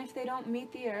 Again, if they don't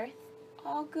meet the earth,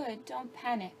 all good, don't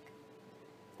panic.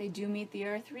 If they do meet the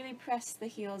earth, really press the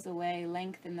heels away,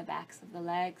 lengthen the backs of the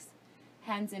legs,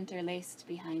 hands interlaced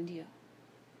behind you.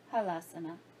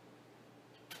 Halasana.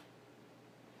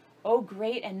 O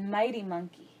great and mighty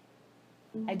monkey,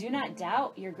 I do not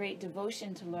doubt your great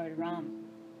devotion to Lord Ram.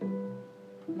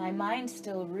 My mind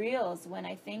still reels when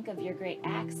I think of your great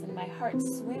acts, and my heart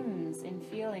swims in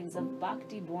feelings of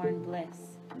bhakti-born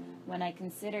bliss when I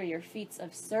consider your feats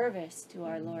of service to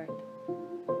our Lord.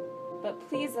 But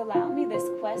please allow me this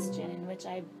question in which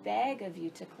I beg of you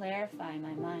to clarify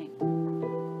my mind.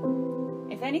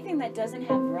 If anything that doesn't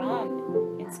have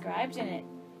Ram inscribed in it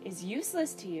is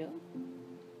useless to you,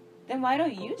 then why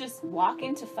don't you just walk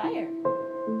into fire?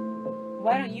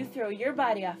 Why don't you throw your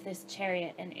body off this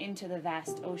chariot and into the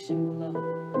vast ocean below?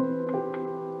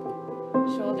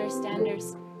 Shoulder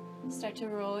standers, start to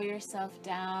roll yourself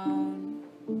down.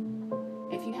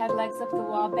 If you had legs up the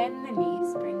wall, bend the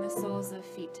knees, bring the soles of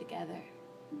feet together.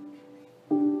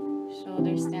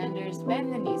 Shoulder standers,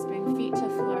 bend the knees, bring feet to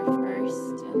floor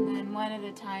first, and then one at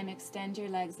a time extend your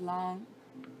legs long.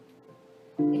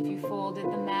 If you folded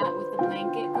the mat with the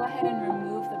blanket, go ahead and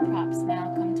remove the props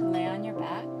now. Come to lay on your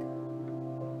back,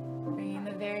 bringing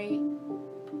the very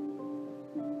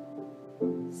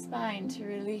spine to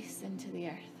release into the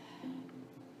earth.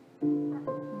 And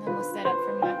then we'll set up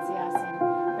for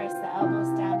Matsyasana. Press the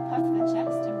elbows down, puff the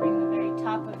chest, and bring the very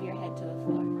top of your head to the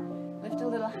floor. Lift a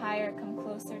little higher, come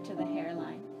closer to the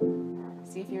hairline.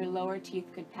 See if your lower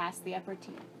teeth could pass the upper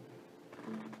teeth.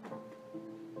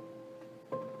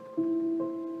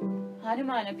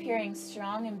 Hanuman, appearing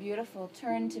strong and beautiful,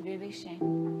 turned to Bibhishan.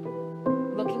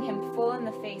 Looking him full in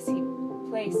the face, he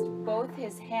placed both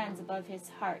his hands above his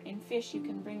heart. In fish, you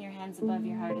can bring your hands above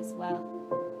your heart as well.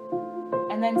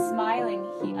 And then smiling,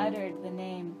 he uttered the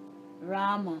name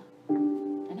Rama.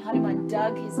 And Hanuman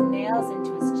dug his nails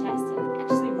into his chest and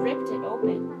actually ripped it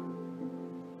open.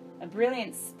 A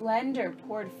brilliant splendor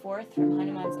poured forth from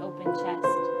Hanuman's open chest.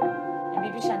 And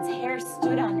Bibhishan's hair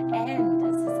stood on end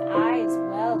as his eyes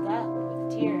welled up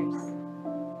with tears.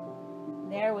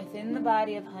 There within the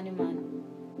body of Hanuman,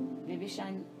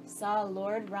 Bibhishan saw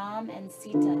Lord Ram and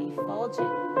Sita effulgent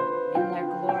in their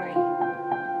glory.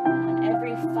 And on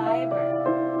every fiber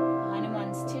of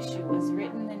Hanuman's tissue was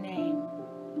written the name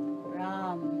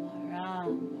Ram,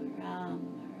 Ram, Ram,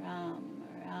 Ram,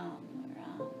 Ram,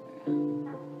 Ram,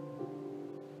 Ram.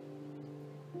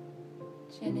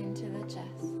 Chin into the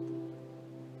chest.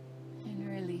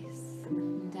 Release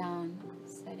and down,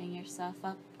 setting yourself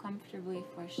up comfortably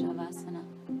for Shavasana.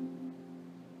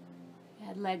 You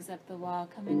had legs up the wall,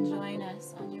 come and join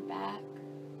us on your back.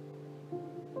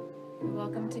 You're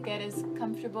welcome to get as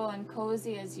comfortable and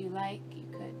cozy as you like. You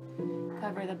could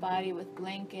cover the body with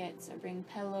blankets or bring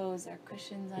pillows or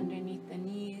cushions underneath the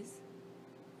knees,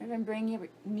 or even bring your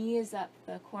knees up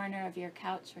the corner of your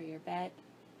couch or your bed.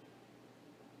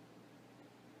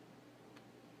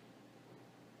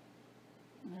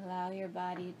 Allow your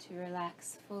body to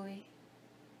relax fully,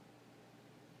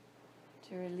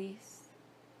 to release,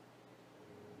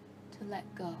 to let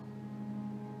go.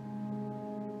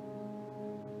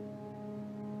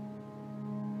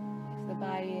 If the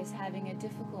body is having a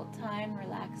difficult time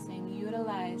relaxing,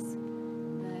 utilize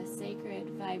the sacred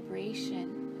vibration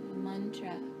of the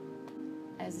mantra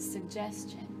as a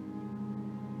suggestion.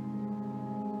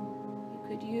 You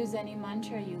could use any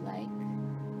mantra you like.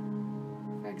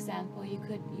 For example, you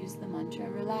could use the mantra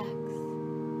relax.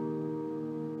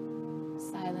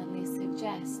 Silently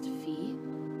suggest feet,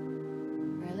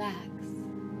 relax.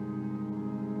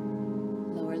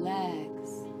 Lower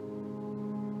legs,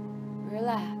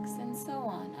 relax, and so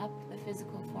on, up the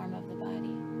physical form of the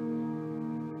body.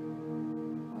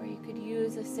 Or you could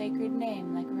use a sacred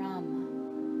name like Rama.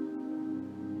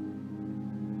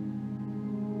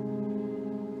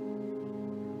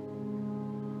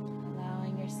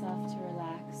 Allowing yourself to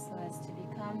relax so as to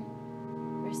become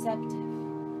receptive.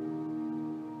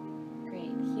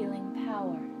 Great healing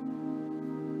power,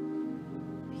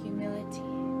 humility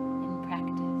in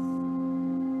practice.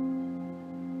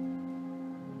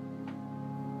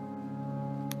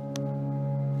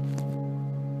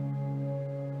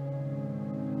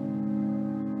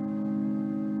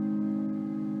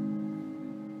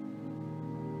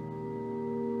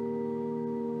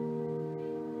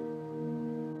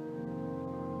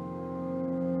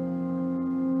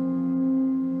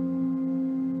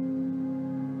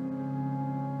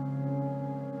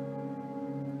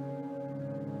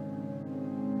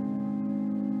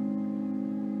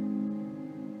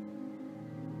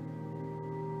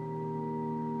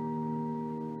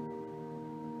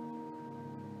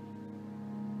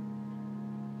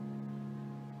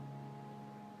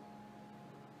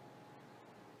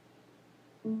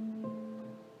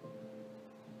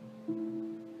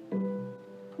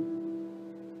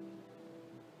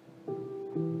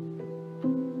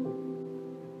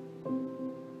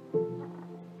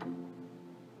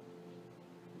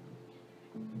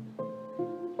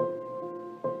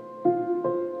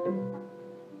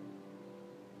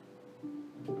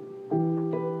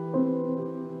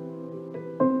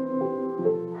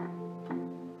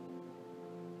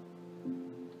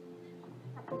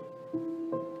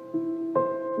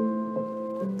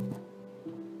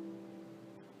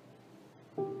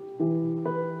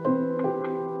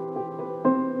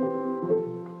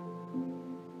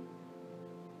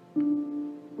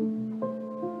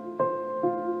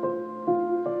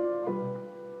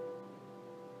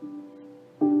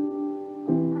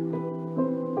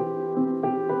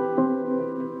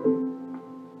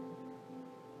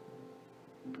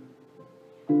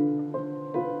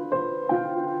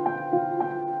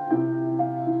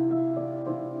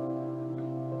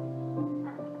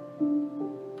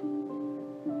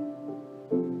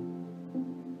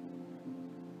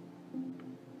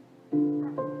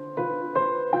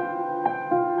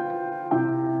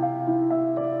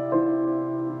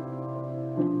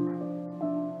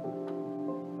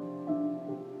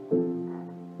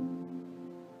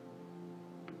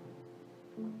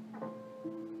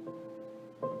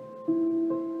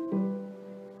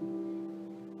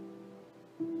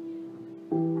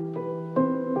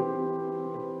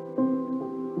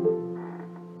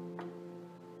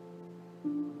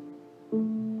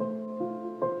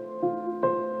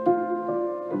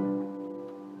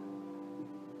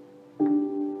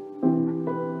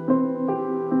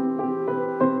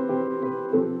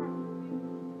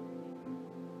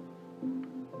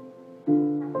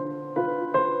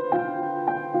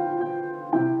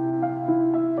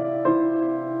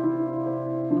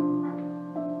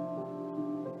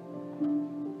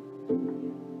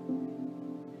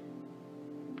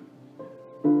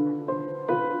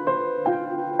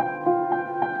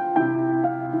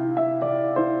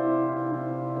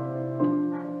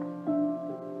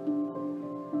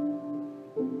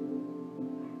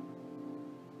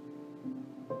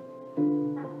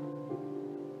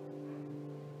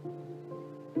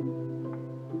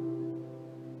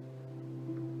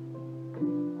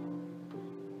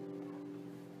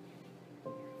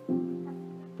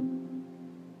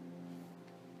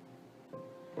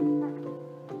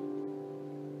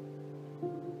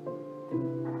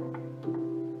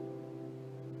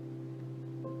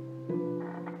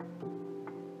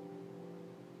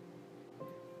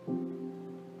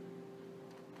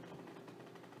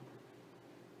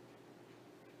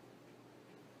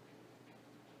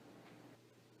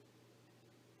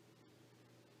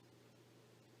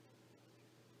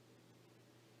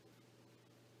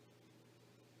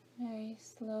 very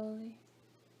slowly.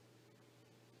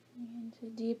 Begin to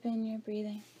deepen your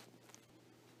breathing.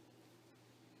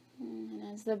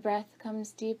 And as the breath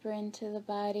comes deeper into the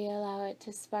body, allow it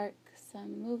to spark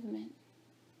some movement.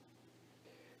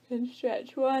 And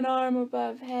stretch one arm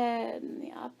above head and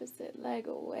the opposite leg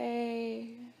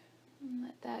away. And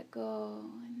let that go.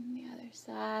 And the other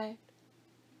side.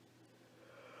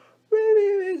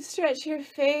 Maybe even stretch your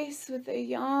face with a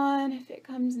yawn if it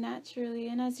comes naturally.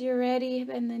 And as you're ready,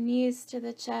 bend the knees to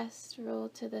the chest, roll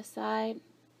to the side.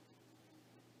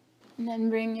 And then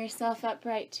bring yourself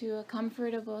upright to a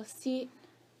comfortable seat.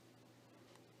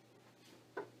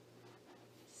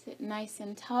 Sit nice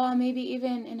and tall, maybe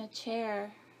even in a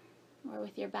chair or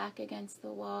with your back against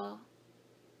the wall.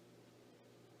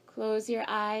 Close your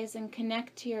eyes and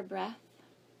connect to your breath.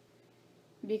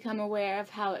 Become aware of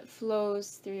how it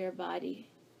flows through your body.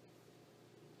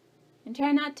 And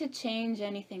try not to change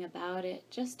anything about it.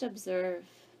 Just observe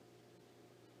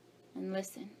and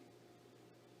listen.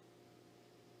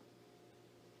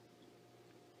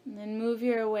 And then move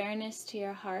your awareness to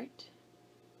your heart.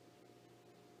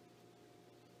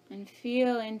 And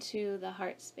feel into the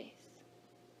heart space.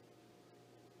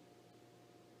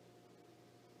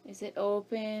 Is it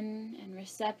open and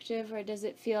receptive, or does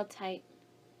it feel tight?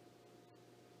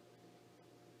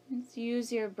 Let's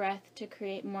use your breath to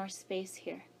create more space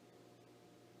here.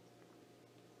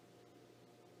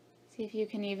 See if you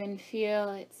can even feel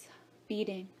its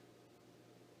beating.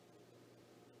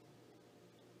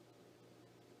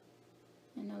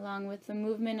 And along with the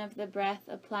movement of the breath,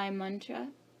 apply mantra.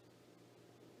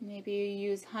 Maybe you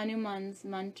use Hanuman's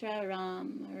mantra,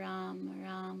 Ram, Ram,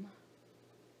 Ram,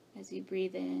 as you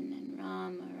breathe in, and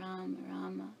Rama, Rama,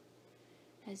 Rama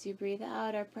as you breathe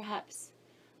out, or perhaps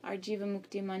our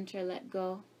Jivamukti mantra, let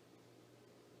go.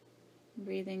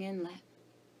 Breathing in, let.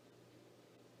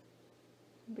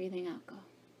 Breathing out, go.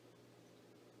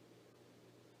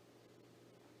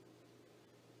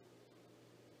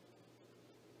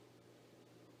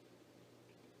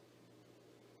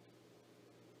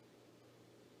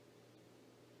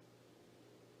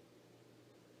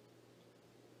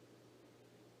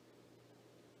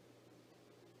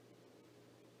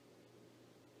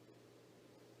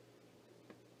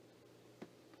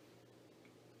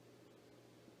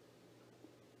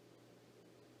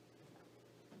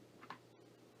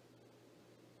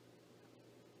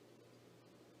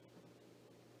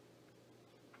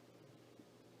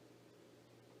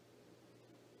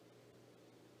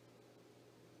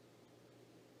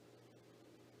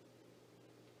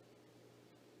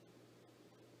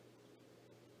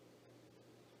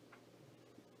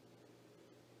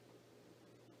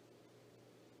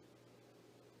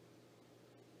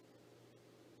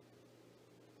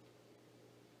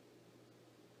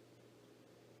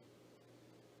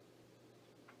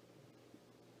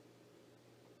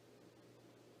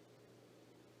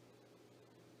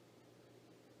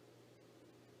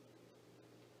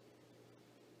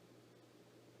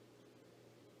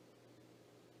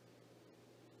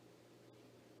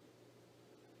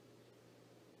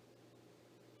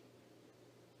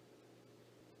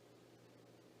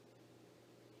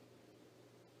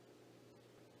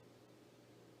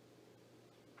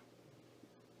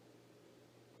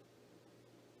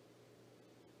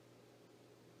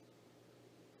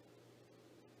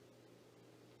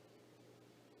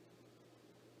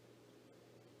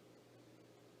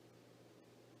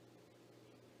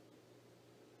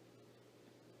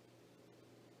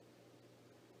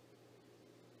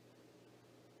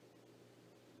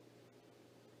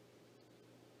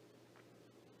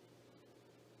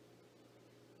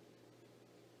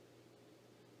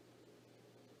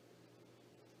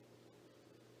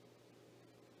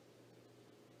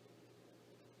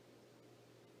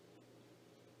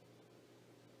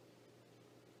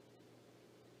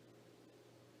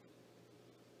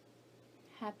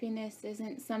 Happiness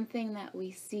isn't something that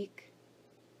we seek.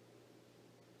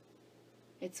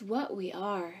 It's what we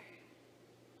are.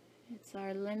 It's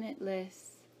our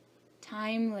limitless,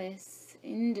 timeless,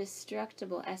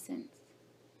 indestructible essence.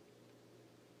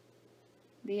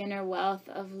 The inner wealth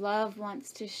of love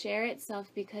wants to share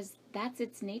itself because that's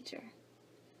its nature.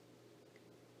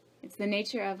 It's the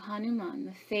nature of Hanuman,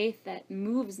 the faith that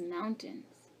moves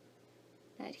mountains,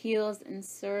 that heals and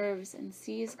serves and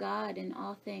sees God in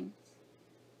all things.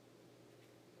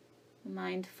 The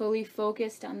mind fully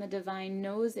focused on the divine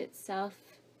knows itself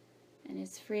and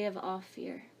is free of all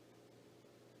fear.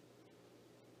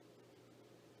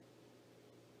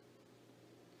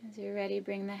 As you're ready,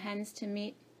 bring the hands to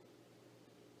meet.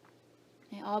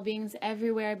 May all beings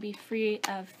everywhere be free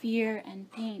of fear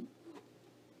and pain.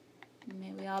 And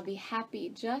may we all be happy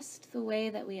just the way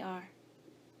that we are.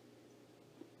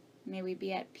 May we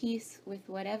be at peace with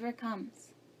whatever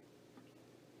comes.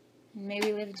 And may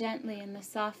we live gently in the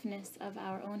softness of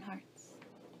our own hearts.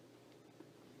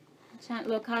 Chant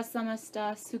Loka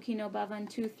Samasta Sukhino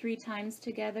Bhavantu 3 times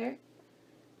together,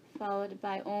 followed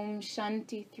by Om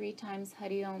Shanti 3 times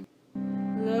Hari Om.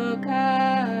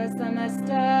 Loka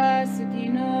Samasta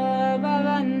Sukhino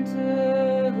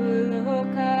Bhavantu,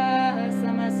 Loka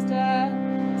Samasta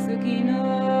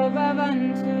Sukhino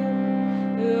Bhavantu,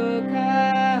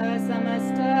 Loka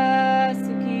Samasta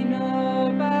Sukhino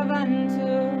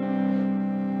Bhavantu.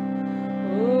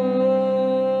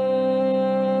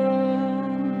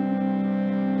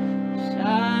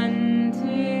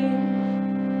 Shanti,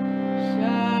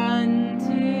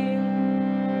 Shanti,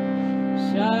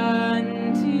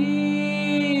 Shanti,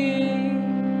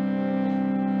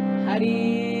 Hari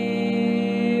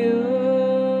Om.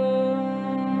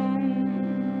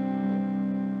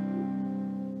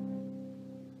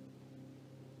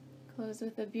 Close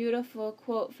with a beautiful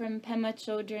quote from Pema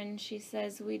Chodron. She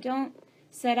says, "We don't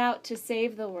set out to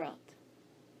save the world.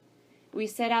 We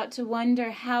set out to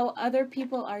wonder how other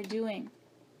people are doing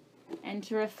and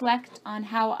to reflect on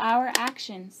how our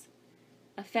actions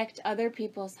affect other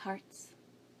people's hearts."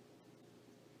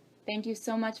 Thank you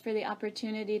so much for the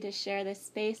opportunity to share this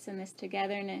space and this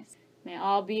togetherness. May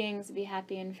all beings be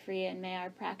happy and free, and may our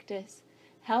practice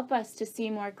help us to see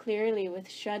more clearly with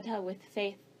Shraddha, with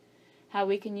faith, how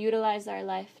we can utilize our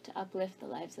life to uplift the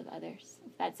lives of others.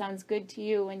 If that sounds good to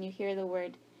you when you hear the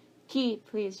word Ki,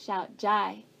 please shout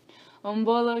Jai. Om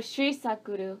Bolo Shri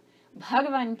Satguru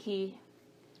Bhagavan Ki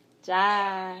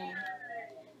Jai.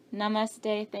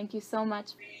 Namaste. Thank you so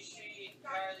much.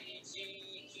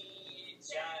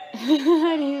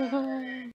 Hari Om.